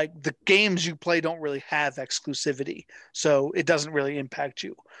that like the games you play don't really have exclusivity, so it doesn't really impact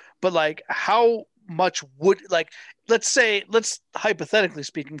you. But like, how much would, like, let's hypothetically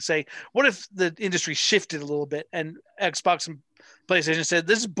speaking, say, what if the industry shifted a little bit and Xbox and PlayStation said,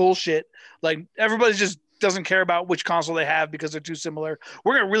 this is bullshit. Like, everybody just doesn't care about which console they have because they're too similar.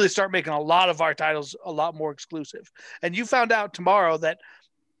 We're going to really start making a lot of our titles a lot more exclusive. And you found out tomorrow that,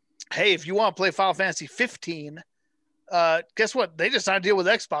 hey, if you want to play Final Fantasy 15, guess what? They just signed a deal with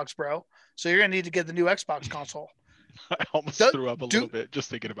Xbox, bro. So you're going to need to get the new Xbox console. I almost threw up a little bit just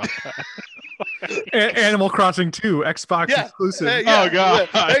thinking about that. Animal Crossing 2, Xbox exclusive. Oh god.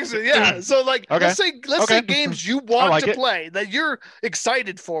 Yeah. So like, let's say games you want to play that you're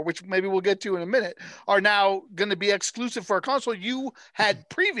excited for, which maybe we'll get to in a minute, are now going to be exclusive for a console you had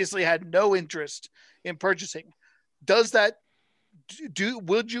previously had no interest in purchasing. Does that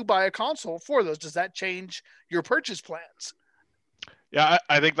would you buy a console for those? Does that change your purchase plans? Yeah,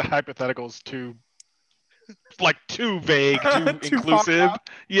 I think the hypothetical is too vague, too inclusive.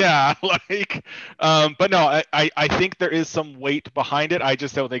 Yeah, but no, I think there is some weight behind it. I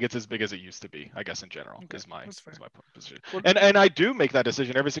just don't think it's as big as it used to be, I guess, in general. Okay, is my position. And I do make that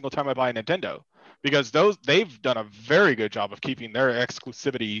decision every single time I buy a Nintendo, because they've done a very good job of keeping their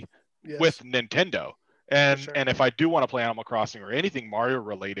exclusivity with Nintendo. And sure. and if I do want to play Animal Crossing or anything Mario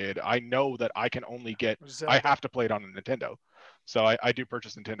related, I know that I can only get Zelda. I have to play it on a Nintendo. So I do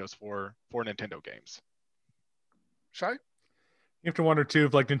purchase Nintendos for Nintendo games. Shy? You have to wonder too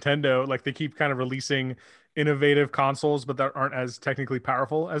if like Nintendo, like they keep kind of releasing innovative consoles, but that aren't as technically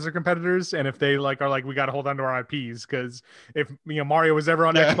powerful as their competitors. And if they like are like, we got to hold on to our IPs, because if Mario was ever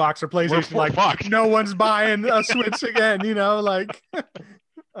on Xbox or PlayStation, we're like fucked. no one's buying a Switch again, like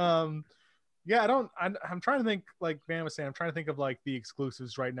yeah, I'm trying to think, like Van was saying, I'm trying to think of like the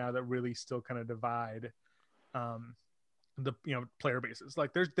exclusives right now that really still kind of divide the player bases.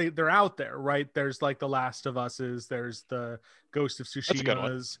 Like they're out there, right? There's like the Last of Us's, there's the Ghost of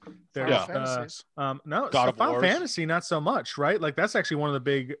Tsushima's, there's no God of Final Wars. Fantasy, not so much, right? Like that's actually one of the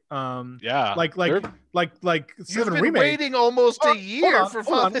big like You've 7 been remake. waiting almost a year for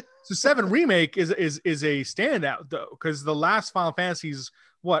Final. So 7 remake is a standout though, because the last Final Fantasy's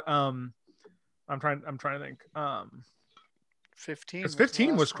what I'm trying to think 15 because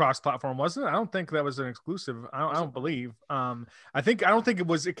 15 was cross-platform, wasn't it? I don't think that was an exclusive. I don't believe. I don't think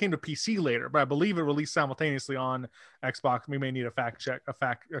it came to PC later, but I believe it released simultaneously on Xbox. We may need a correction. I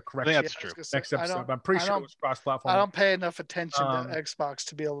think that's true. Next episode, but I'm pretty sure it was cross-platform. I don't pay enough attention to Xbox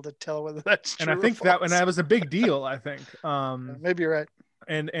to be able to tell whether that's true. And I think that was a big deal. I think. Maybe you're right.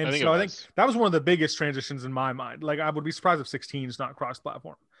 And I think that was one of the biggest transitions in my mind. Like I would be surprised if 16 is not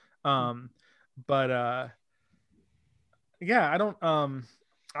cross-platform. But yeah, I don't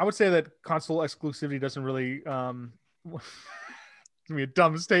I would say that console exclusivity doesn't really be a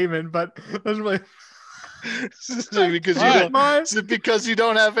dumb statement, but doesn't really because you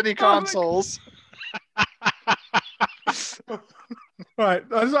don't have any consoles. Right.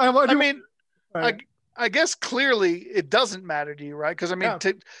 I guess clearly it doesn't matter to you, right? Because I mean,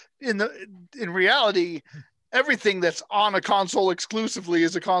 in reality, everything that's on a console exclusively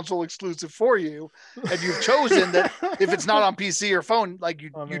is a console exclusive for you, and you've chosen that if it's not on PC or phone, like you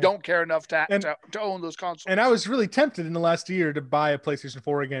don't care enough to own those consoles. And I was really tempted in the last year to buy a PlayStation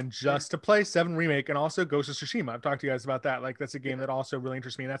 4 again just to play 7 Remake and also Ghost of Tsushima. I've talked to you guys about that. Like that's a game that also really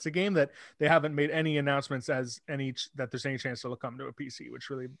interests me, and that's a game that they haven't made any announcements that there's any chance it'll come to a PC, which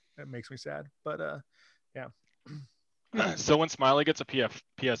really makes me sad. But yeah. So when Smiley gets a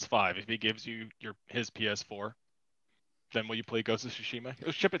PS5, if he gives you his PS4, then will you play Ghost of Tsushima?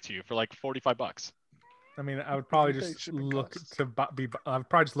 He'll ship it to you for like $45. I mean, I would probably just look I'm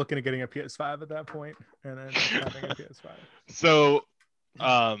probably just looking at getting a PS5 at that point, and then having a PS5. So,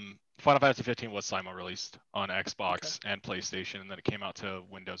 Final Fantasy 15 was simul released on Xbox and PlayStation, and then it came out to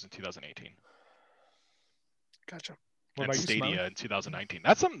Windows in 2018. Gotcha. And Stadia in 2019.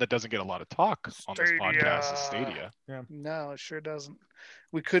 That's something that doesn't get a lot of talk on this podcast. Is Stadia? Yeah. No, it sure doesn't.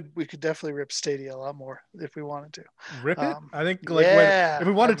 We could definitely rip Stadia a lot more if we wanted to. Rip it? I think if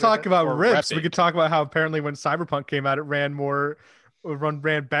we want to talk about rips, we could talk about how apparently when Cyberpunk came out, it ran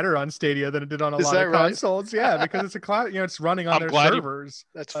better on Stadia than it did on a lot of consoles. Yeah, because it's a cloud. It's running on their servers.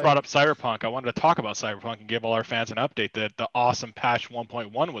 That's brought up Cyberpunk. I wanted to talk about Cyberpunk and give all our fans an update that the awesome patch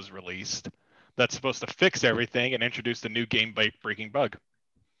 1.1 was released. That's supposed to fix everything and introduce the new game-breaking bug.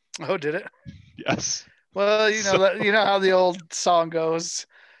 Oh, did it? Yes. Well, you know how the old song goes: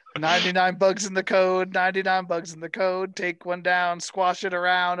 99 bugs in the code, 99 bugs in the code. Take one down, squash it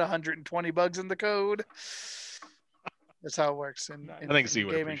around. 120 bugs in the code. That's how it works. I think Z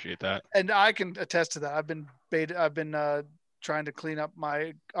would appreciate that, and I can attest to that. I've been trying to clean up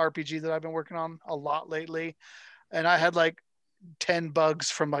my RPG that I've been working on a lot lately, and I had like 10 bugs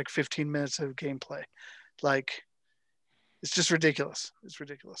from like 15 minutes of gameplay. Like it's just ridiculous. It's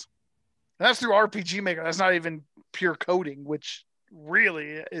ridiculous. And that's through RPG Maker. That's not even pure coding, which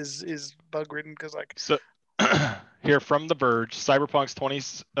really is bug ridden because like so here from The Verge,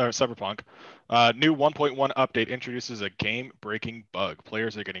 Cyberpunk new 1.1 update introduces a game breaking bug.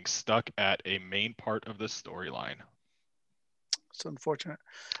 Players are getting stuck at a main part of the storyline. It's unfortunate.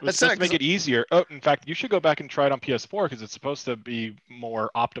 It's supposed to make it easier. Oh, in fact, you should go back and try it on PS4 because it's supposed to be more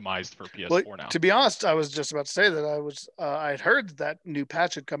optimized for PS4 now. To be honest, I was just about to say that I had heard that new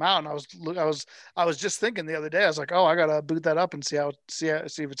patch had come out, and I was just thinking the other day. I was like, oh, I gotta boot that up and see if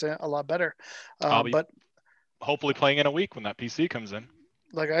it's a lot better. But hopefully playing in a week when that PC comes in.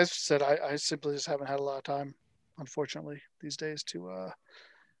 Like I said, I simply just haven't had a lot of time, unfortunately, these days to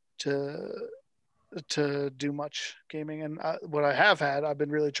do much gaming. And what I have had, I've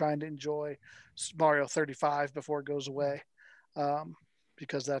been really trying to enjoy Mario 35 before it goes away,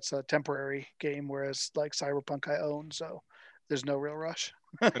 because that's a temporary game, whereas like Cyberpunk I own, so there's no real rush.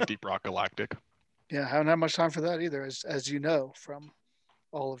 Deep Rock Galactic. Yeah, I haven't had much time for that either, as you know from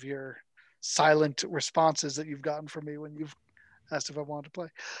all of your silent responses that you've gotten from me when you've asked if I wanted to play.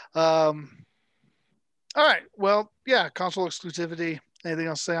 All right. Well, yeah, console exclusivity. Anything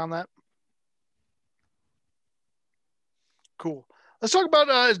else to say on that? Cool. Let's talk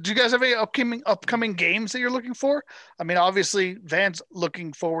about. Do you guys have any upcoming games that you're looking for? I mean, obviously, Van's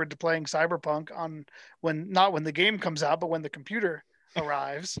looking forward to playing Cyberpunk on not when the game comes out, but when the computer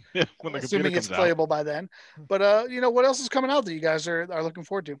arrives. Yeah, when the assuming computer it's comes playable by then. But what else is coming out that you guys are looking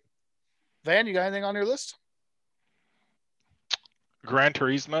forward to? Van, you got anything on your list? Gran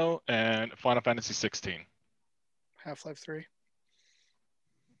Turismo and Final Fantasy 16. Half-Life 3.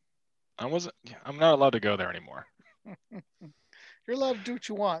 I'm not allowed to go there anymore. You're allowed to do what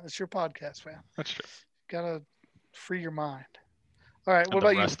you want. It's your podcast, man. That's true. Gotta free your mind. All right. What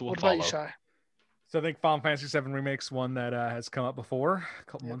about you? What about you, Shy? So I think Final Fantasy VII Remake's one that has come up before, a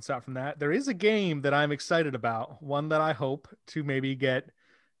couple months out from that. There is a game that I'm excited about, one that I hope to maybe get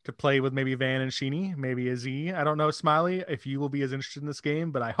to play with maybe Van and Sheeny, maybe a Z. I don't know, Smiley, if you will be as interested in this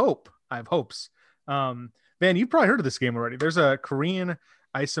game, but I have hopes. Van, you've probably heard of this game already. There's a Korean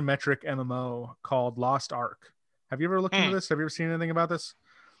isometric MMO called Lost Ark. Have you ever looked into this? Have you ever seen anything about this?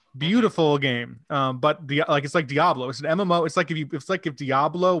 Beautiful game, but it's like Diablo. It's an MMO. It's like if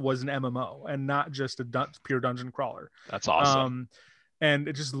Diablo was an MMO and not just a pure dungeon crawler. That's awesome. And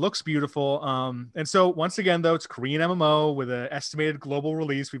it just looks beautiful. And so once again, though, it's Korean MMO with an estimated global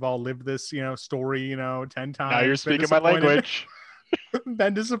release. We've all lived this, story, 10 times. Now you're speaking my language.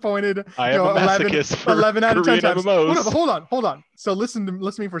 Been disappointed. I am a masochist for 11 out of 10 Korean times. MMOs. Hold on. So listen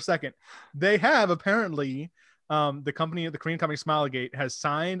to me for a second. They have apparently. The Korean company Smilegate has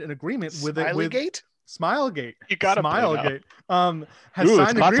signed an agreement with Smilegate. You got to Smilegate. Has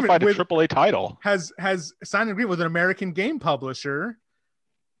signed an agreement with AAA title. Has signed an agreement with an American game publisher,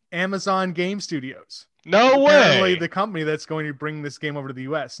 Amazon Game Studios. No way. Apparently, the company that's going to bring this game over to the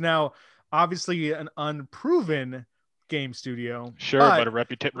U.S. Now, obviously, an unproven game studio, sure, but a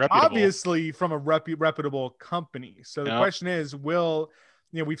reputable. Obviously, from a reputable company. So the question is,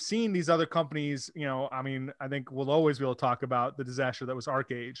 we've seen these other companies, I think we'll always be able to talk about the disaster that was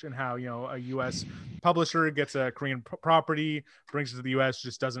ArcAge and how, a U.S. publisher gets a Korean property, brings it to the U.S.,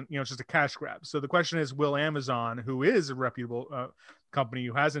 just doesn't, it's just a cash grab. So the question is, will Amazon, who is a reputable company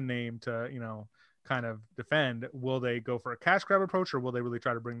who has a name to, kind of defend, will they go for a cash grab approach, or will they really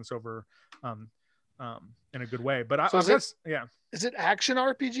try to bring this over in a good way? But is it action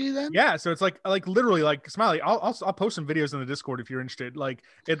RPG then? Yeah, so it's like literally like Smiley. I'll post some videos in the Discord if you're interested. Like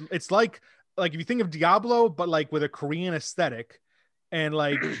it's like if you think of Diablo, but like with a Korean aesthetic, and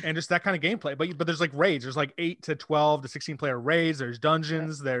and just that kind of gameplay. But there's like raids. There's like 8 to 12 to 16 player raids. There's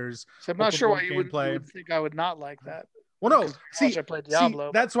dungeons. There's. So I'm not sure why you would think I would not like that. Well, no. See,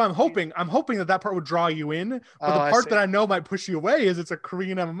 that's why I'm hoping. I'm hoping that part would draw you in. But the part that I know might push you away is it's a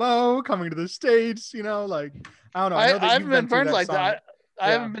Korean MMO coming to the States. I don't know. I haven't been burned like that.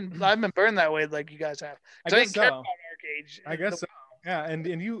 I haven't been burned that way like you guys have. I didn't care about ArcAge. I guess so. Yeah, and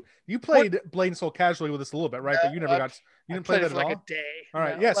you played Blade and Soul casually with us a little bit, right? But you never you didn't play that at all. Like a day. All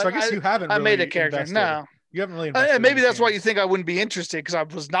right. Yeah. So I guess you haven't. I made a character. Invested. No. You haven't really invested. And maybe that's why you think I wouldn't be interested, because I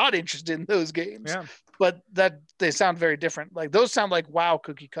was not interested in those games. Yeah. But they sound very different. Like those sound like WoW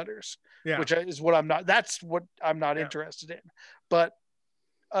cookie cutters, which is what I'm not. That's what I'm not interested in. But,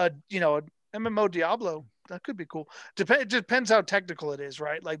 MMO Diablo, that could be cool. It depends how technical it is,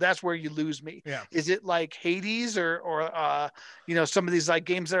 right? Like that's where you lose me. Yeah. Is it like Hades or some of these like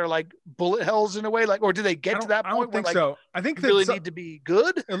games that are like bullet hells in a way, like, or do they get to that point? I don't think so. I think they really need to be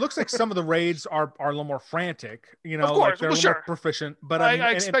good. It looks like some of the raids are a little more frantic, of course, like they're a little more proficient. But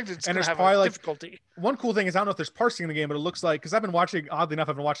I expect it's going to have a difficulty. One cool thing is I don't know if there's parsing in the game, but it looks like, because oddly enough,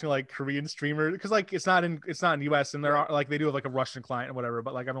 I've been watching like Korean streamers, because like it's not in US, and there are like they do have like a Russian client or whatever,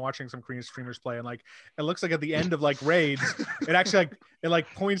 but like I've been watching some Korean streamers play, and like it looks like at the end of like raids, it actually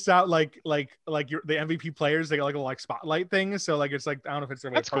points out the MVP players. They got like a little like spotlight thing, so like it's like I don't know if it's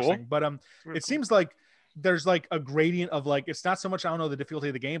that's parsing, cool. but it seems like there's like a gradient of like, it's not so much, I don't know, the difficulty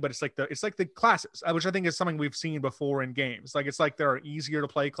of the game, but it's like the classes, which I think is something we've seen before in games. Like, it's like there are easier to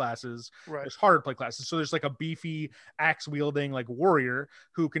play classes. Right. There's harder to play classes. So there's like a beefy axe wielding like warrior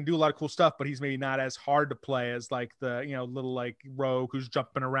who can do a lot of cool stuff, but he's maybe not as hard to play as like the, little like rogue who's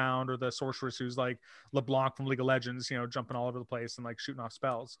jumping around, or the sorceress who's like LeBlanc from League of Legends, jumping all over the place and like shooting off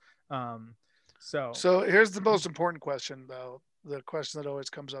spells. So here's the most important question, though. The question that always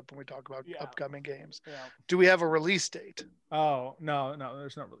comes up when we talk about upcoming games. Yeah. Do we have a release date? Oh, no,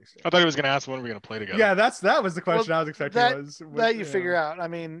 there's no release date. I thought he was going to ask when we're going to play together. Yeah, that was the question I was expecting. That you figure out. I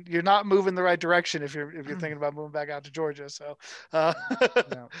mean, you're not moving the right direction if you're thinking about moving back out to Georgia. So,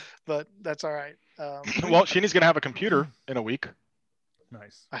 but that's all right. Well, Sheeny's going to have a computer in a week.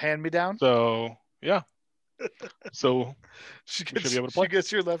 Nice. A hand-me-down? So, yeah. So, she should be able to play. She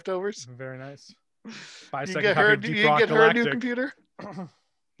gets your leftovers. Very nice. Buy a You second get copy her. of You Deep Rock get her a new Galactic. computer.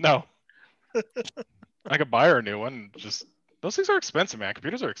 No. I could buy her a new one. Just those things are expensive, man.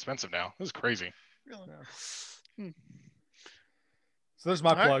 Computers are expensive now. This is crazy. Really? Yeah. So there's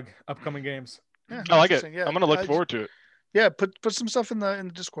my All right. plug. Upcoming games. Yeah, I like it. interesting. Yeah, I'm gonna look forward to it. Yeah, put some stuff in the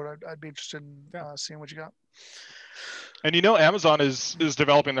Discord. I'd be interested in seeing what you got. And you know, Amazon is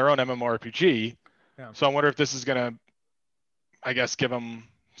developing their own MMORPG. Yeah. So I wonder if this is gonna, I guess, give them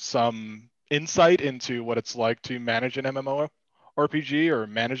some insight into what it's like to manage an MMORPG or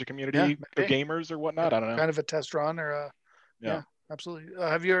manage a community of gamers or whatnot. I don't know. Kind of a test run or yeah, absolutely.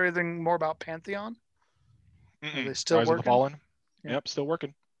 Have you heard anything more about Pantheon? Are they still Rise working? of the Fallen. Yeah. Yep, still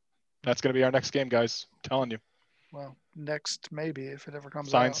working. That's gonna be our next game, guys. I'm telling you. Well, next maybe if it ever comes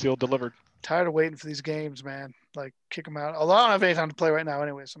out. Signed, sealed, delivered. Tired of waiting for these games, man. Like kick them out. Although I don't have any time to play right now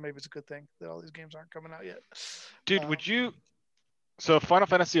anyway, so maybe it's a good thing that all these games aren't coming out yet. Dude, would you? So Final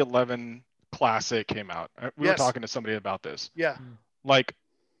Fantasy XI Classic came out. We were talking to somebody about this. Yeah. Like,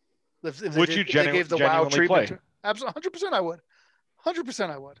 if would you genuinely play? Absolutely, 100%. I would. 100%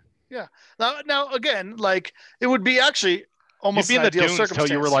 I would. Yeah. Now again, like it would be actually almost You'd be in the dunes until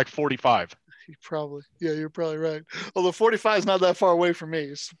you were like 45. Probably. Yeah, you're probably right. Although 45 is not that far away from me.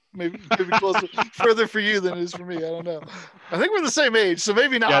 It's maybe closer, further for you than it is for me. I don't know. I think we're the same age, so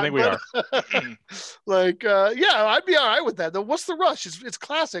maybe not. Yeah, I think we are. Like, yeah, I'd be all right with that. Though, what's the rush? It's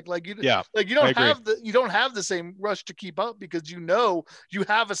classic. Like you don't have the same rush to keep up because you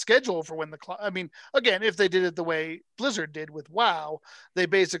have a schedule for when I mean, again, if they did it the way Blizzard did with WoW, they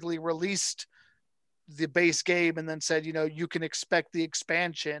basically released the base game and then said, you can expect the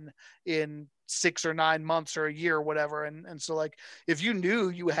expansion in 6 or 9 months or a year or whatever. And so like, if you knew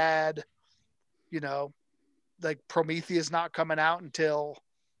you had, like Prometheus not coming out until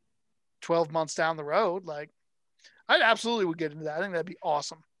 12 months down the road, like I absolutely would get into that. I think that'd be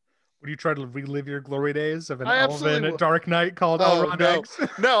awesome. Would you try to relive your glory days of an elven Dark Knight called Elrond Eggs?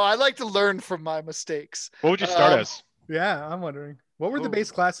 No, I like to learn from my mistakes. What would you start as? Yeah, I'm wondering. What were the base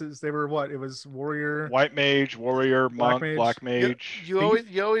classes? They were what? It was warrior, white mage, warrior, monk, black mage. You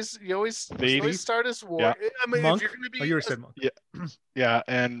always start as warrior. Yeah. I mean, monk? If you're going to be, you were said monk. Yeah,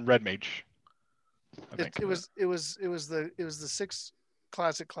 and red mage. It was the 6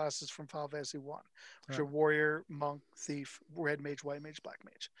 classic classes from Final Fantasy 1, which are warrior, monk, thief, red mage, white mage, black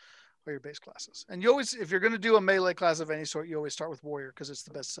mage, are your base classes. And you always, if you're going to do a melee class of any sort, you always start with warrior because it's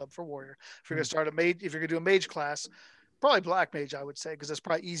the best sub for warrior. If you're going to start if you're going to do a mage class, probably black mage, I would say, because it's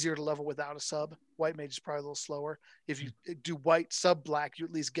probably easier to level without a sub. White mage is probably a little slower. If you do white sub black, you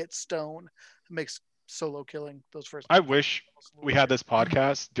at least get stone. It makes solo killing those first. I wish we had this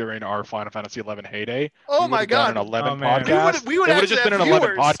podcast during our Final Fantasy 11 heyday. Oh my god, an 11 podcast. We would have just been an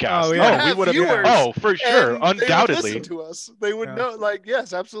 11 podcast. Oh, yeah. We would have. Oh, for sure, undoubtedly. They would listen to us. They would know. Like,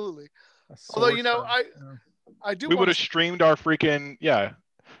 yes, absolutely. Although I do. We would have streamed our freaking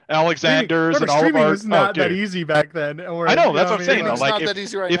Alexander's and all of streaming our. Was not that easy back then. Or, I know that's what I'm saying. It's like not that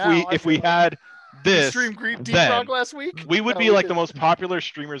easy right if now. we had this, stream Deep Rock last week, we would be like the most popular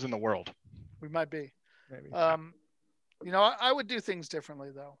streamers in the world. We might be. Maybe. I would do things differently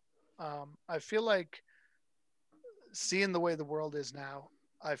though. I feel like seeing the way the world is now,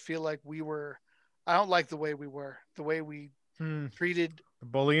 I feel like I don't like the way we were, the way we treated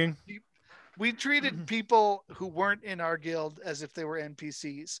bullying. We treated people who weren't in our guild as if they were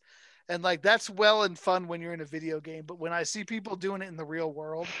NPCs. And like, that's well and fun when you're in a video game. But when I see people doing it in the real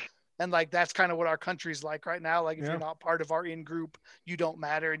world, and like, that's kind of what our country's like right now. Like if you're not part of our in-group, you don't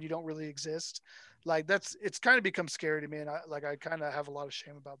matter and you don't really exist. Like it's kind of become scary to me. And I kind of have a lot of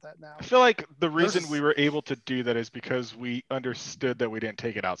shame about that now. I feel like the reason we were able to do that is because we understood that we didn't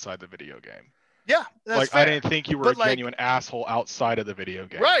take it outside the video game. Yeah, that's like fair. I didn't think you were a genuine asshole outside of the video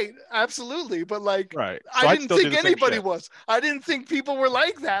game. Right, absolutely. But like, right. So I didn't think anybody was. I didn't think people were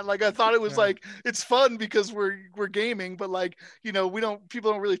like that. Like I thought it was like it's fun because we're gaming, but like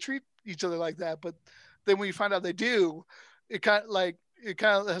people don't really treat each other like that. But then when you find out they do, it kind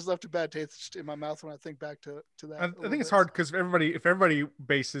of has left a bad taste in my mouth when I think back to that. I think it's hard because if everybody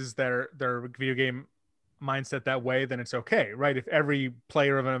bases their video game mindset that way, then it's okay, right? If every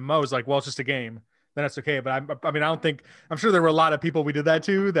player of an MMO is like, well, it's just a game, then it's okay. But I'm sure there were a lot of people we did that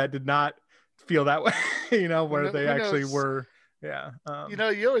to that did not feel that way, where they actually were. Yeah.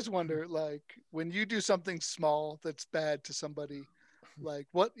 You always wonder, like, when you do something small that's bad to somebody, like,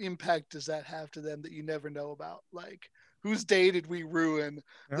 what impact does that have to them that you never know about? Like, whose day did we ruin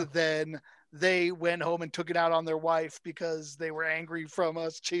that then they went home and took it out on their wife because they were angry from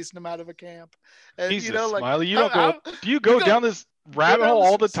us chasing them out of a camp? And Jesus, Smiley, do you go down this rabbit hole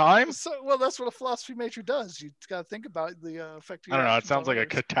all the time. Well, that's what a philosophy major does. You got to think about the effect. I don't know. It sounds like a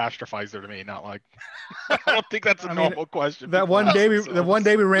catastrophizer to me, not like. I don't think that's a normal question. That one day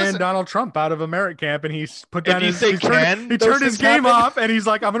we ran Donald Trump out of America Camp, and he put down he turned his game off, and he's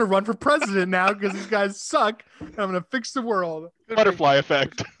like, "I'm going to run for president now because these guys suck. And I'm going to fix the world." Butterfly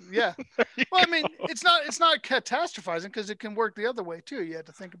effect. Yeah. Well, I mean, it's not catastrophizing because it can work the other way too. You have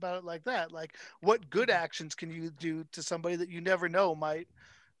to think about it like that. Like, what good actions can you do to somebody that you never know might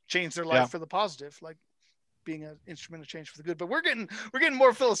change their life for the positive? Like being an instrument of change for the good. But we're getting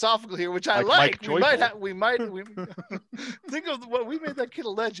more philosophical here, which I like. We might think of what we made that kid a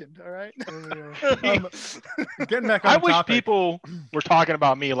legend. All right. Getting back on I wish people were talking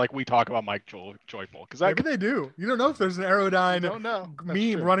about me like we talk about Mike Joyful, because maybe they do. You don't know if there's an Aerodyne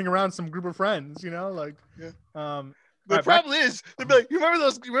meme running around some group of friends. You know, like There probably is. They'd be like, you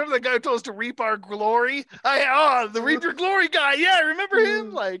remember that guy who told us to reap our glory? The reap your glory guy. Yeah, remember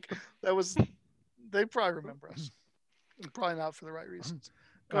him? Like that was. They probably remember us. Probably not for the right reasons.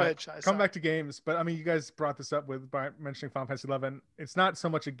 Go ahead, Shai. Come back to games, but I mean, you guys brought this up by mentioning Final Fantasy 11. It's not so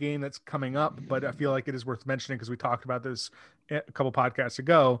much a game that's coming up, but I feel like it is worth mentioning because we talked about this a couple podcasts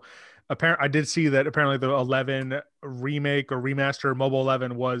ago. I did see that apparently the 11 remake or remaster mobile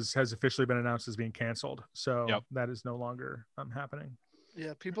 11 has officially been announced as being canceled. So that is no longer happening.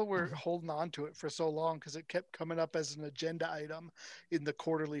 Yeah, people were holding on to it for so long because it kept coming up as an agenda item in the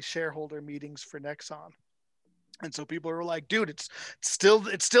quarterly shareholder meetings for Nexon. And so people were like, dude, it still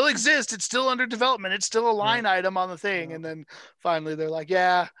exists. It's still under development. It's still a line item on the thing. Yeah. And then finally they're like,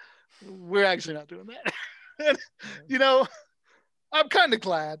 yeah, we're actually not doing that. And, you know, I'm kind of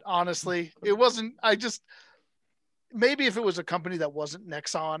glad, honestly. It wasn't, maybe if it was a company that wasn't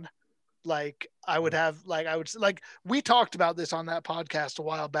Nexon, we talked about this on that podcast a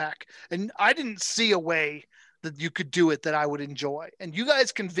while back, and I didn't see a way that you could do it that I would enjoy. And you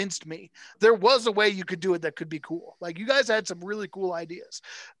guys convinced me there was a way you could do it that could be cool. Like, you guys had some really cool ideas,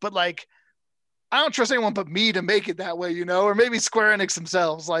 but like, I don't trust anyone but me to make it that way, you know, or maybe Square Enix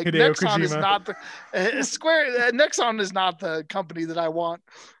themselves. Like Hideo Nexon Kojima. is not the Nexon is not the company that I want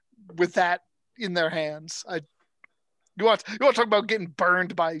with that in their hands. You want to talk about getting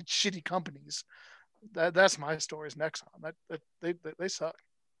burned by shitty companies? That's my story. Is Nexon. They suck.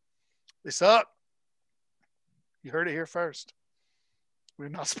 They suck. You heard it here first. We're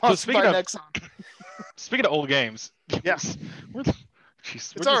not sponsored by Nexon. Speaking of old games, yes, we're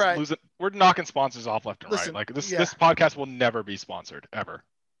all right. We're knocking sponsors off left and right. Like this podcast will never be sponsored ever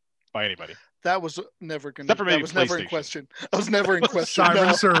by anybody. That was never going to. That was never in question. I was never in question.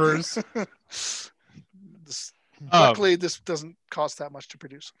 Siren servers. Luckily, this doesn't cost that much to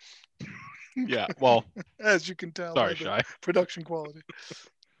produce. Yeah, well, as you can tell, sorry, Shai. Production quality.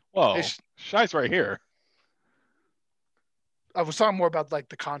 Well, Shai's right here. I was talking more about like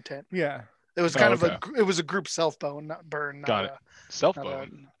the content. Yeah, it was kind of a group self burn. Got it. Self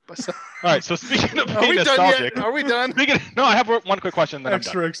burn. All right. So speaking of being nostalgic, are we done? No, I have one quick question. Then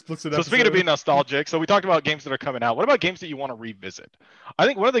extra explicit. So speaking of being nostalgic, so we talked about games that are coming out. What about games that you want to revisit? I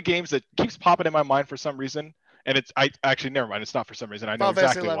think one of the games that keeps popping in my mind for some reason, and never mind. It's not for some reason. I know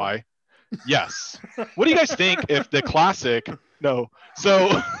exactly why. Yes. What do you guys think if the classic? No.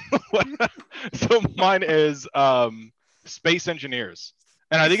 So mine is Space Engineers.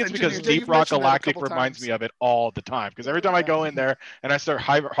 And I think it's because Deep Rock Galactic reminds me of it all the time. Because every time I go in there and I start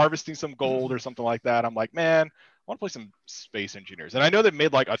harvesting some gold or something like that, I'm like, man, I want to play some Space Engineers. And I know they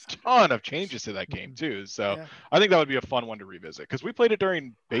made like a ton of changes to that game too. So I think that would be a fun one to revisit. Because we played it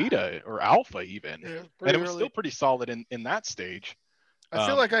during beta or alpha even. Yeah, and it was still pretty solid in that stage. I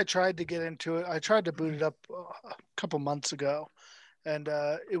feel like I tried to get into it. I tried to boot it up a couple months ago. And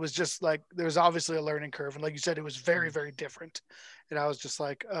it was just like, there was obviously a learning curve. And like you said, it was very, very different. And I was just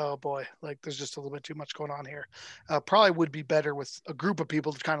like, oh boy, like there's just a little bit too much going on here. Probably would be better with a group of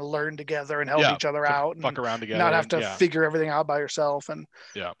people to kind of learn together and help each other out. Fuck around together. Not have to figure everything out by yourself. And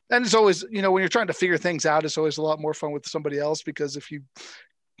it's always, you know, when you're trying to figure things out, it's always a lot more fun with somebody else, because if you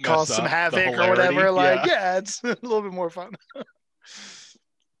cause some havoc or whatever, it's a little bit more fun.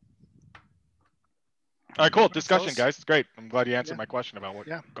 All right, cool discussion, guys. It's great. I'm glad you answered my question about what.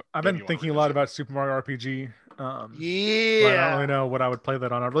 Yeah, I've been thinking a lot about Super Mario RPG. But I don't really know what I would play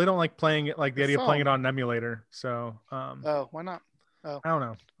that on. I really don't like playing it, like the idea of playing it on an emulator. So, why not? I don't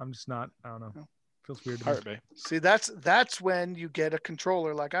know. I'm just not. I don't know. No. Feels weird to me. See, that's when you get a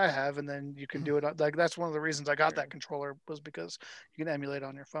controller like I have, and then you can do it. Like that's one of the reasons I got that controller, was because you can emulate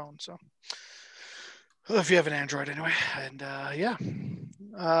on your phone. So. If you have an Android anyway.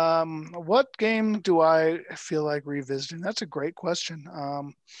 And what game do I feel like revisiting? That's a great question.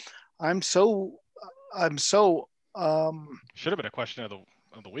 I'm so Should have been a question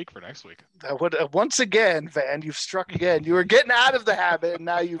of the week for next week. That would once again, Van, you've struck again. You were getting out of the habit, and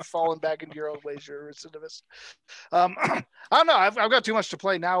now you've fallen back into your old ways. You're a recidivist. I don't know. I've got too much to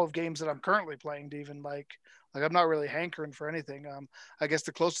play now of games that I'm currently playing to even like I'm not really hankering for anything. I guess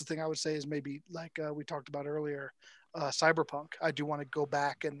the closest thing I would say is maybe like we talked about earlier, Cyberpunk. I do want to go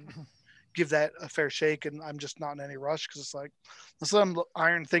back and give that a fair shake, and I'm just not in any rush because it's like let's let them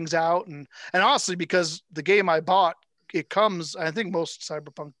iron things out, and honestly, because the game I bought, it comes, I think most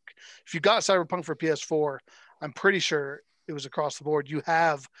Cyberpunk, if you got Cyberpunk for PS4, I'm pretty sure it was across the board. You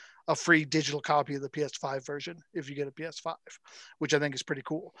have a free digital copy of the PS5 version if you get a PS5, which I think is pretty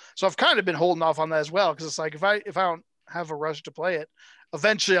cool. So I've kind of been holding off on that as well because it's like if I don't have a rush to play it,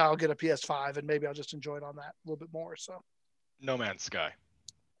 eventually I'll get a PS5 and maybe I'll just enjoy it on that a little bit more. So No Man's Sky.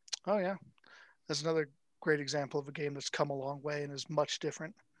 Oh yeah, that's another great example of a game that's come a long way and is much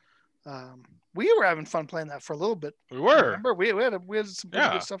different. We were having fun playing that for a little bit. We were. Remember, we had some pretty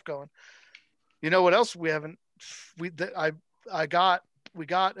good stuff going. You know what else we haven't? We got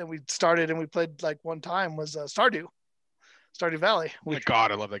and we started and we played like one time was Stardew Valley.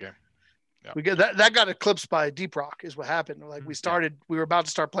 God, I love that game. Yeah. We get that got eclipsed by Deep Rock is what happened. Like we were about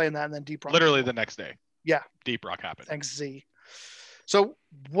to start playing that and then Deep Rock. Literally the next day. Yeah. Deep Rock happened. Thanks, Z. So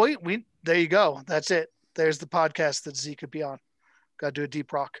we there you go. That's it. There's the podcast that Z could be on. Got to do a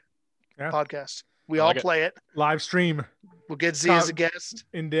Deep Rock podcast. We all play it. Live stream. We'll get Z as a guest.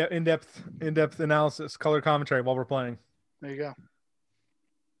 In-depth analysis, color commentary while we're playing. There you go.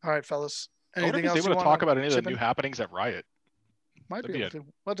 All right, fellas. Anything else you want to talk about? Any of the new happenings at Riot? Might be able to. We'll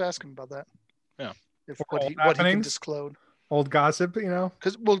have to ask him about that. Yeah. What he can disclose. Old gossip, you know.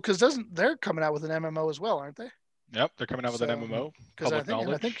 Because they're coming out with an MMO as well, aren't they? Yep, they're coming out with an MMO. Because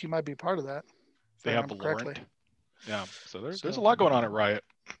I think he might be part of that. They have Valorant. Yeah, so there's a lot going on at Riot.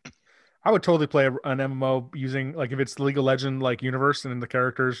 I would totally play an MMO using like if it's the League of Legends like universe and the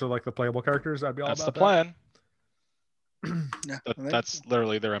characters are like the playable characters. I'd be all about that. That's the plan. That's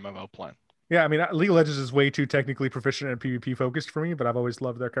literally their MMO plan. Yeah, I mean, League of Legends is way too technically proficient and PvP focused for me, but I've always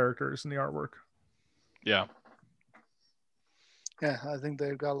loved their characters and the artwork. Yeah. Yeah, I think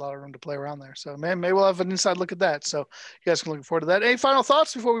they've got a lot of room to play around there. So, man, maybe we'll have an inside look at that. So, you guys can look forward to that. Any final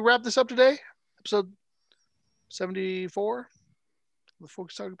thoughts before we wrap this up today? Episode 74? The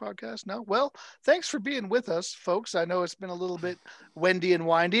Focus Target Podcast? No? Well, thanks for being with us, folks. I know it's been a little bit windy and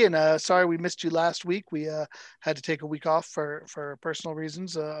windy, and sorry we missed you last week. We had to take a week off for personal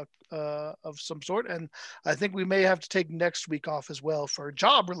reasons of some sort, and I think we may have to take next week off as well for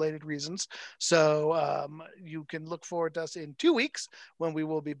job-related reasons. So you can look forward to us in 2 weeks when we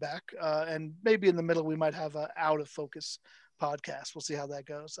will be back, and maybe in the middle we might have an out of focus podcast. We'll see how that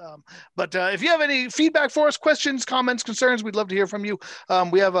goes. But if you have any feedback for us, questions, comments, concerns, we'd love to hear from you.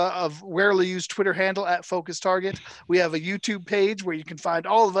 We have a rarely used Twitter handle at Focus Target. We have a YouTube page where you can find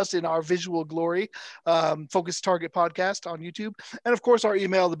all of us in our visual glory, Focus Target Podcast on YouTube. And of course, our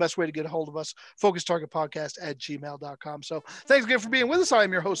email, the best way to get a hold of us, focustargetpodcast@gmail.com. So thanks again for being with us. I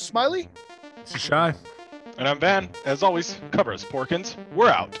am your host, Smiley. This is Shy. And I'm Van. As always, cover us, Porkins. We're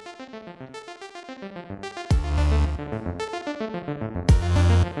out.